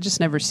don't know. It just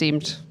never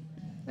seemed.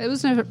 It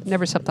was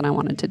never something I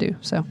wanted to do.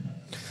 So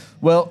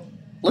Well,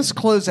 let's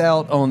close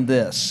out on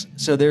this.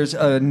 So there's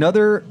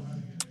another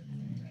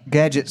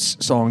Gadgets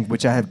song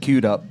which I have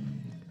queued up.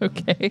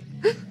 okay.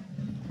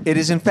 It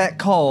is in fact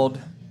called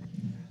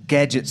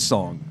Gadgets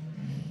Song.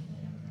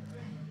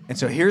 And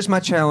so here's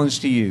my challenge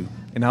to you.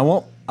 And I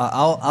won't.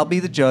 I'll be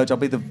the judge. I'll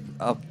be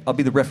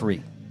the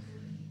referee.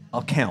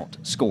 I'll count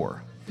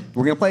score.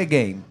 We're gonna play a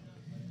game.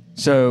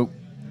 So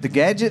the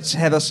Gadgets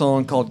have a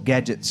song called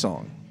Gadget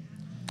Song,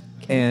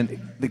 and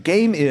the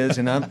game is,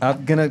 and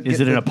I'm gonna. Is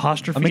it an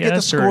apostrophe? I'm gonna get the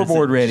S or is it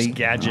scoreboard ready. just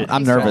Gadget.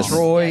 I'm nervous.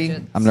 Troy,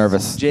 Gadgets. I'm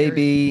nervous.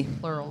 JB,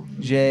 Plural.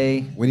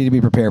 Jay, We need to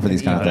be prepared for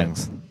these kind of Got it.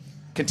 things.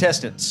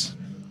 contestants.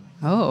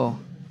 Oh,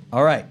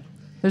 All right.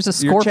 there's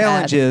a Your score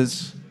challenge pad.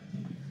 is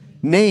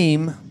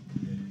name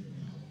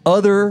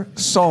other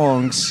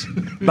songs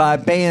by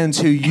bands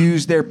who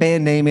use their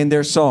band name in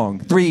their song.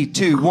 3,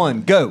 2,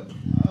 1, go.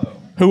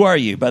 Who Are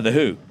You by The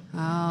Who?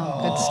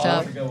 Oh, good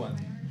stuff.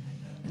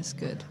 That's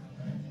good.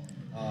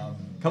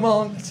 Come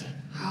on.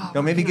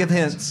 Don't maybe give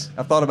hints.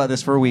 I've thought about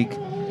this for a week.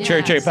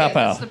 Cherry Cherry see, Pow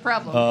Pow. That's the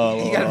problem.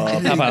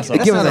 Pow Pow song.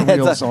 Give us not a a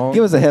real heads song. up.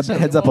 Give us a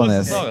heads up on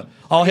this.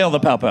 All hail the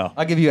Pow Pow.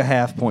 I'll give you a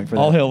half point for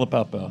that. All hail the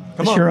Pow Pow. Come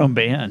It's on. your own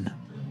band.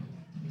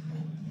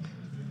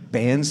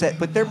 Bands that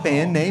put their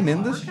band name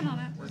in the.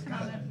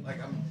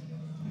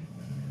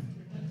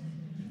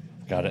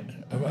 Got it.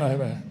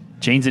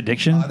 Jane's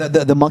Addiction.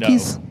 The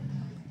monkeys.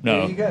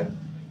 No. There you go.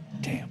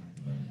 Damn.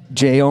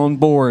 Jay on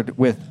board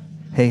with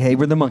Hey Hey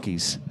We're the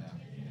Monkeys.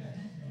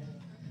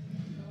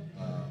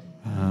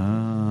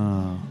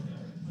 Oh.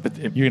 But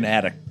you're going to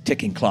add a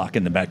ticking clock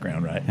in the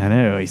background, right? I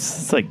know.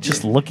 It's like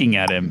just looking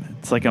at him.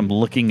 It's like I'm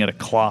looking at a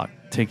clock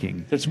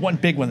ticking. There's one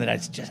big one that I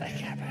just. I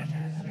can't.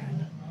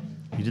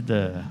 You did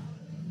the.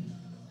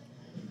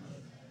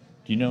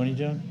 Do you know any,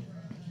 John?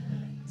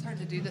 It's hard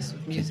to do this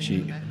with Kid music. cheat.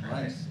 in the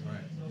background.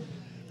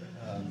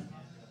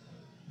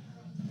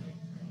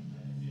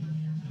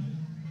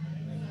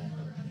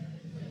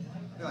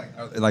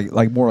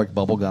 Like more like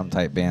bubblegum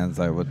type bands.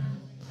 I would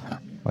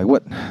like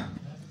what,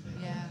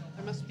 Yeah,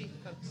 there must be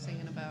folks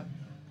singing about.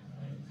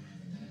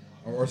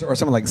 or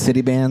some like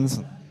city bands.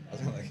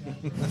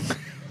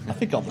 I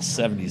think all the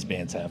 70s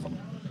bands have them.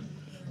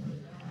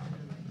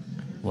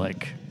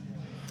 Like.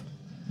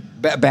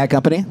 Bad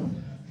Company.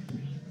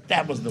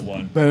 That was the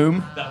one.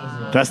 Boom.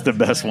 That's the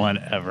best one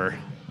ever.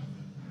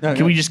 No,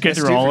 Can we just get that's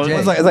through two all for of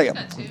Jay. it?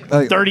 It's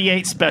like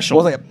 38 special.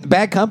 Well, like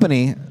Bad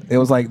Company. It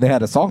was like they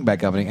had a song Bad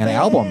Company and an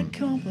album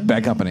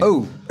Bad Company.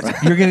 Oh,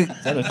 you're gonna.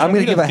 I'm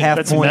gonna give a half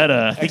That's point.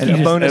 meta. I think and you a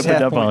just bonus opened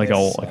half up on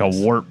point. like a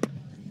warp.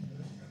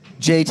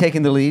 Jay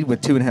taking the lead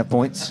with 2.5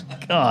 points.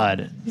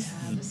 God,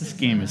 this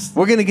game is.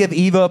 We're gonna give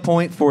Eva a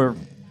point for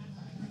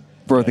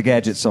the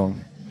Gadget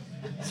song.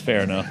 It's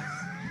fair enough.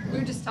 We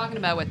were just talking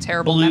about what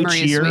terrible Blue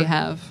memories Cheer. we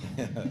have.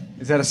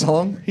 Is that a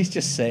song? He's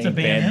just saying It's a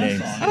band band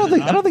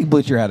names. I don't think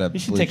Blue Cheer had a. You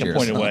should Blue take a Cheer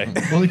point song. away.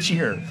 Blue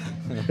Cheer.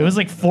 It was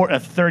like a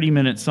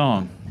 30-minute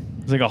song.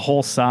 It was like a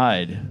whole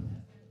side. It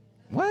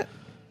What?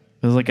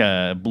 was like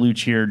a Blue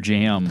Cheer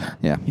jam.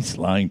 Yeah. He's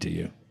lying to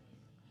you.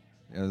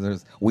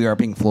 There's We Are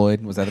Pink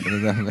Floyd. Was that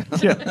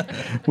it?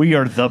 Yeah. We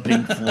are the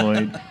Pink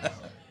Floyd.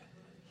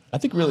 I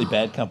think really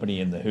Bad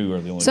Company and The Who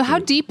are the only So, how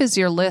two. deep is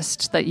your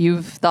list that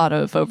you've thought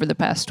of over the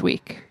past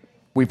week?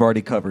 We've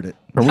already covered it.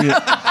 Are we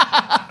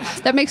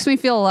That makes me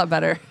feel a lot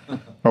better.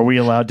 are we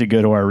allowed to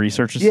go to our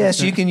research assistant?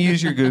 Yes, you can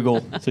use your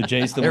Google. So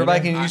Jay's the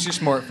Everybody winner? can use your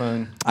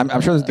smartphone. I'm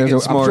sure there's get I'm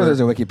sure smarter. there's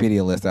a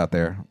Wikipedia list out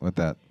there with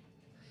that.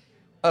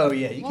 Oh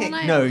yeah, you can't. Well,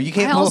 and No, you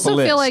can't I pull up a also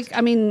list. feel like,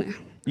 I mean,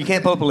 you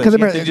can't pull up a list.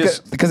 You have to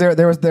just Because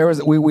there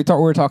was we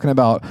were talking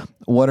about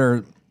what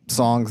are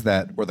songs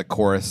that where the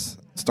chorus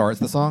starts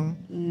the song,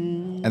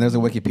 and there's a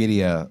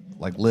Wikipedia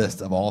like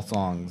list of all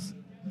songs.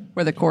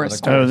 where the chorus the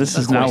starts. Oh, this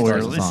is Of course not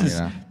where starts the this song, is.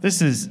 yeah.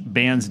 This is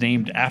bands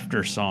named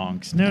after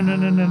songs. No. Yeah,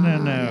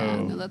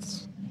 no,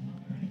 that's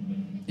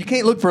you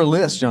can't look for a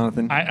list,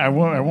 Jonathan. I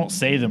won't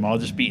say them. I'll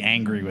just be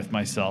angry with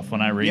myself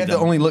when I read You have them.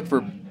 to only look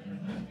for.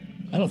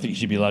 I don't think you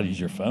should be allowed to use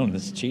your phone.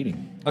 This is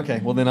cheating.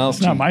 Okay, well then I'll.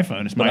 It's not my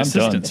phone. It's But my I'm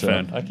done, assistant's so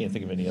phone. I can't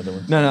think of any other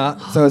ones. No.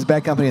 So it's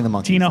Bad Company and the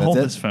Monkeys. Tina That's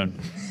Holmes' it? phone.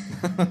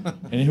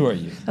 And who are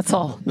you?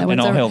 all. No And one's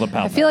all ever- hail the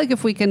Pow I feel like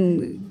if we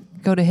can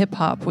go to hip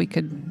hop, we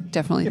could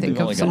definitely think we've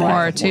of only some got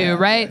more half. too,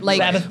 right? Like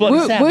Sabbath,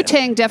 Bloody Sabbath.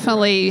 Wu-Tang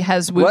definitely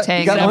has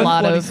Wu-Tang got and a one?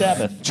 lot Bloody of.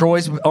 Sabbath.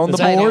 Troy's on the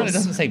It board.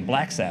 doesn't say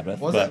Black Sabbath.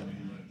 What's but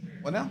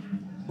that? What now?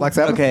 Black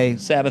Sabbath? Okay,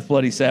 Sabbath,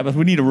 Bloody Sabbath.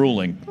 We need a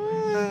ruling.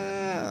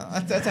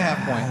 That's a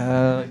half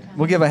point.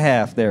 we'll give a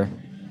half there.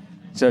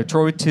 So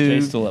Troy Jay's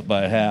 2. still up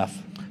by a half.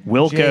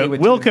 Wilco.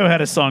 with- Wilco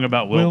had a song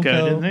about Wilco,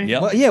 Wilco. didn't they?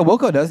 Yep. Well, yeah,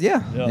 Wilco does.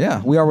 Yeah. Yeah.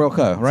 Yeah. We are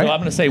Wilco, right? So I'm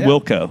going to say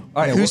Wilco. All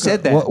right, Yeah, who Wilco-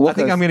 said that? Wil- I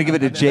think Wilco's- I'm going to give it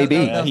to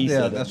JB. He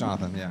said that's it.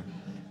 Jonathan. Yeah.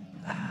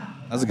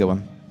 That's a good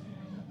one.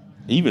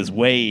 He was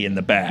way in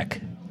the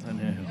back.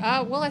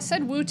 Well, I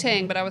said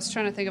Wu-Tang, but I was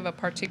trying to think of a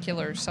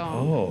particular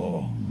song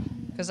Oh.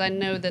 because I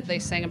know that they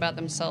sang about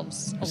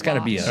themselves. There's got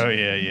to be a Oh,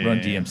 yeah, Run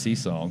yeah. DMC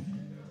song.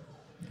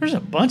 There's a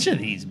bunch of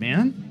these,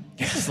 man.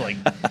 This is like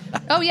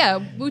Oh yeah,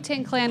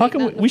 Wu-Tang Clan. How ain't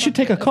come nothing to we should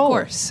fuck take a with. call? Of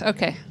course.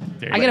 Okay.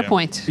 There I you get a go.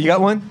 point. You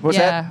got one? What's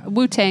yeah, that?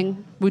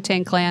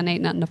 Wu-Tang Clan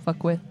ain't nothing to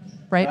fuck with,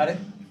 right? Got it.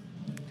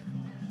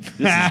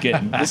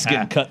 This is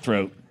getting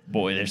cutthroat.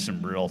 boy, there's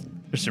some real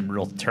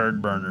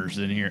turd burners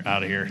in here,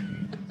 out of here.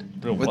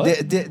 Real What?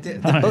 what?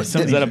 Did Bo- Is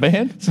that a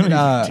band?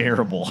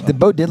 Terrible. Did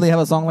Bo Diddley have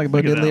a song like Bo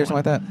Look at Diddley that or something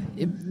like that?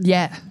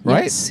 Yeah.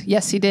 Right?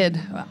 Yes, he did.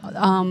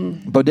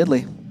 Bo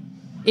Diddley.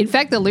 In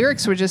fact, the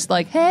lyrics were just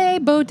like, "Hey,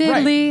 Bo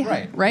Diddley,"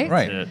 right?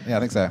 Yeah. Yeah, I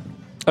think so.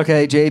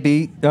 Okay,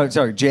 JB.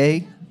 Sorry,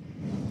 Jay.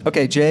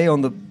 Okay, Jay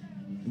on the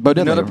Bo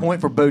Diddley. another point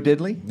for Bo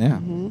Diddley. Yeah.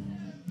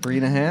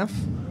 3.5.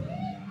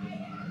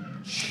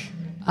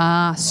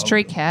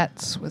 Stray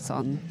Cats was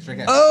on.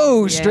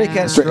 Oh, Stray Yeah.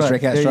 Cat Stray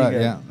Strut. Cat There you Strut. go.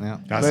 Yeah. Yeah.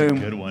 That's Boom. a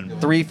good one.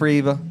 3 for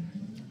Eva.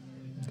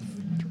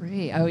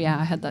 3. Oh yeah,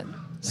 I had that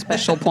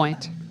special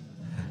point.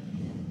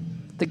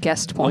 The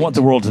guest I point. want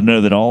the world to know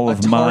that all of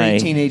Atari my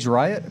Teenage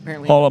Riot.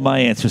 Apparently. all of my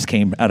answers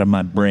came out of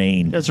my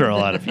brain. Those are a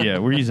lot of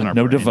we're using our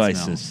No brains now.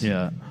 devices.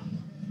 Yeah.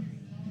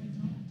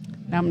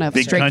 Now I'm gonna have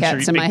Big Stray country,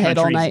 Cats in my big head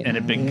all countries night. and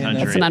a big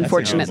country. That's an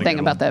unfortunate a thing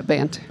good about one. that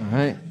band. All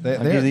right.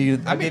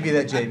 I'll give you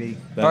that, JB.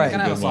 That All was right. a I have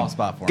a good one. soft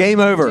spot for him. Game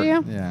over. Do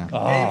you? Yeah.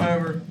 Game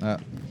over. Uh,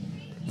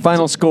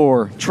 Final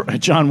score.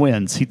 John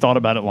wins. He thought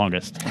about it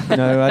longest.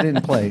 No, I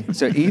didn't play.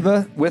 So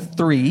Eva with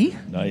 3.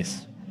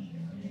 Nice.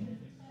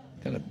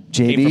 Kinda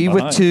came JB from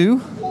with behind. 2.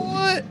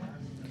 What?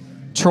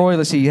 Troy,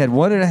 let's see. You had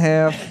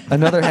 1.5,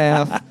 another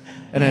half,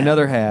 and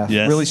another half.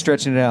 Yes. Really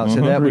stretching it out. So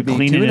Mhm. that would be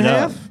Cleaning it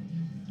 2.5, up.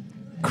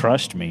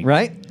 Crushed me.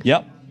 right?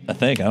 Yep. I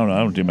think. I don't know. I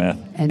don't do math.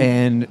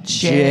 And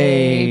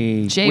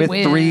Jay with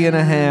wins.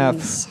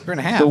 3.5.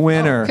 3.5. The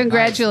winner.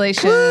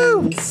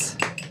 Congratulations.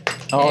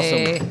 Awesome.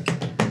 Hey.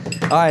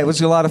 All right, it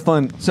was a lot of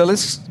fun. So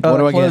let's What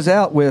do I close get?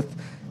 out with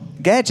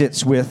the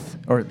Gadgets with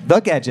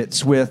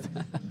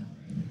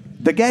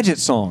the Gadget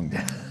song,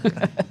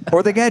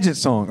 or the Gadget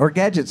song, or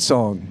Gadget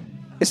song.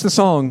 It's the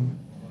song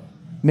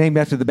named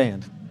after the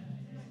band.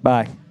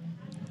 Bye.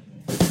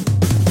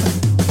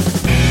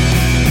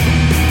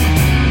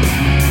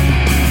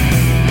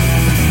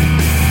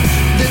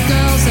 The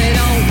girls, they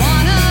don't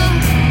wanna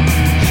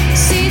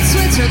see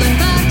Switzerland.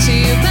 Back to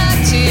you, back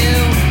to you.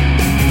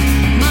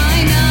 My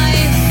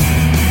knife,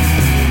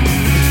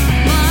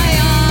 my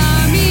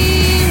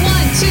army.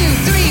 1, 2,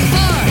 3,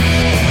 4.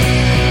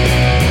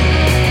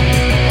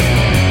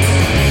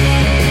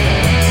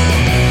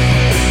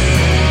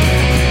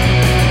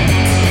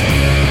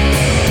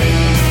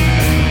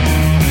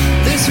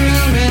 This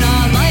room in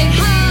our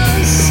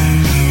lighthouse.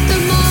 The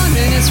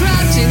morning is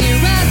wrapped in you,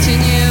 wrapped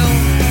in you.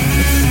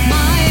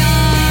 My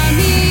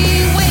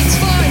army waits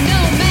for no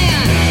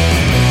man.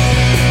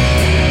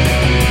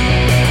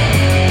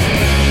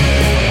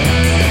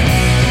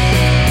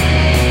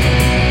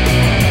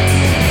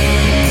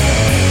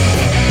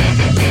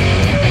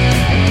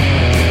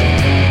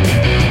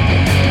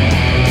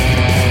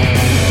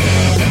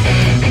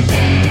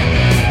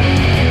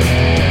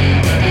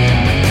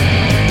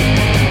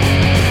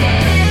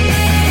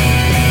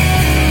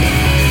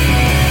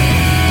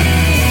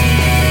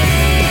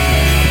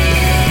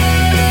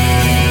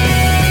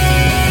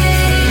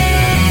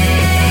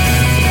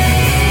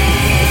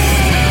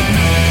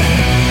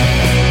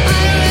 I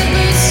don't have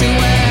boots to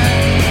wear.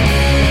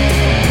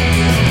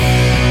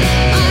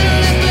 I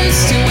don't have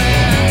boots to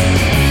wear.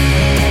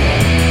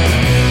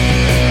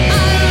 I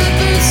don't have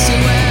boots to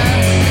wear.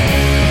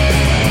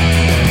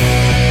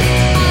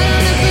 I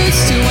don't have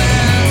boots to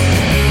wear.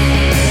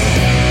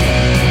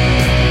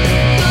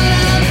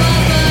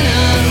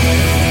 Ba-da-ba-ba-dum.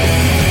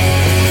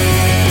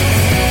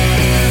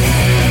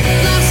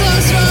 Last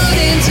lost road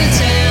into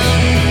town.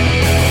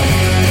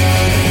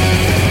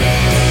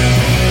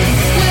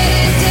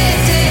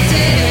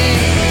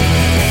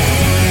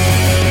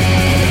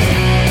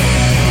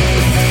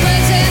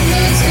 Present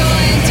mood's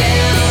going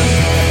down.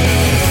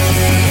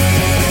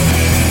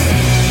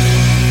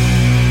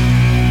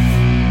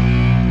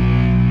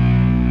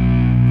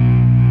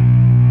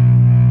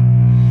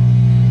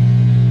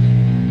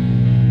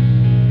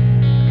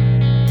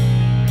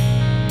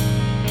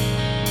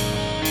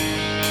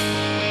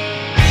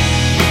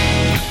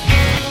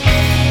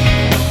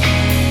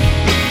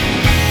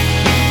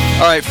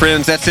 All right,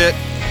 friends, that's it.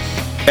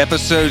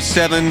 Episode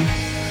 7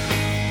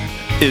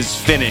 is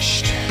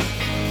finished.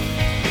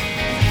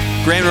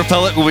 Grand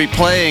Republic will be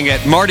playing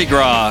at Mardi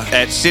Gras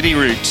at City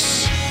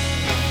Roots.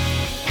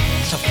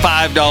 It's a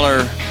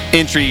 $5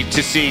 entry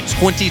to see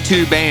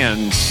 22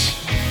 bands.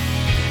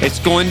 It's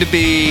going to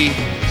be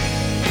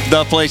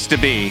the place to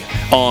be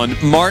on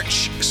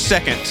March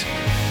 2nd.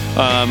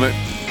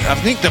 I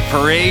think the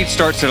parade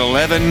starts at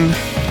 11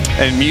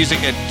 and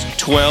music at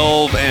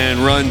 12 and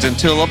runs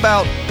until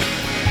about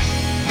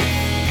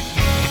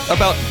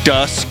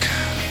dusk.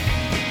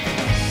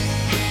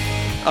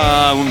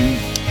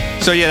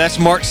 So yeah, that's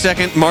March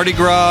 2nd, Mardi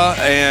Gras,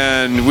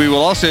 and we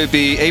will also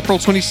be April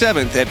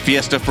 27th at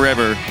Fiesta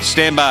Forever.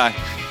 Stand by.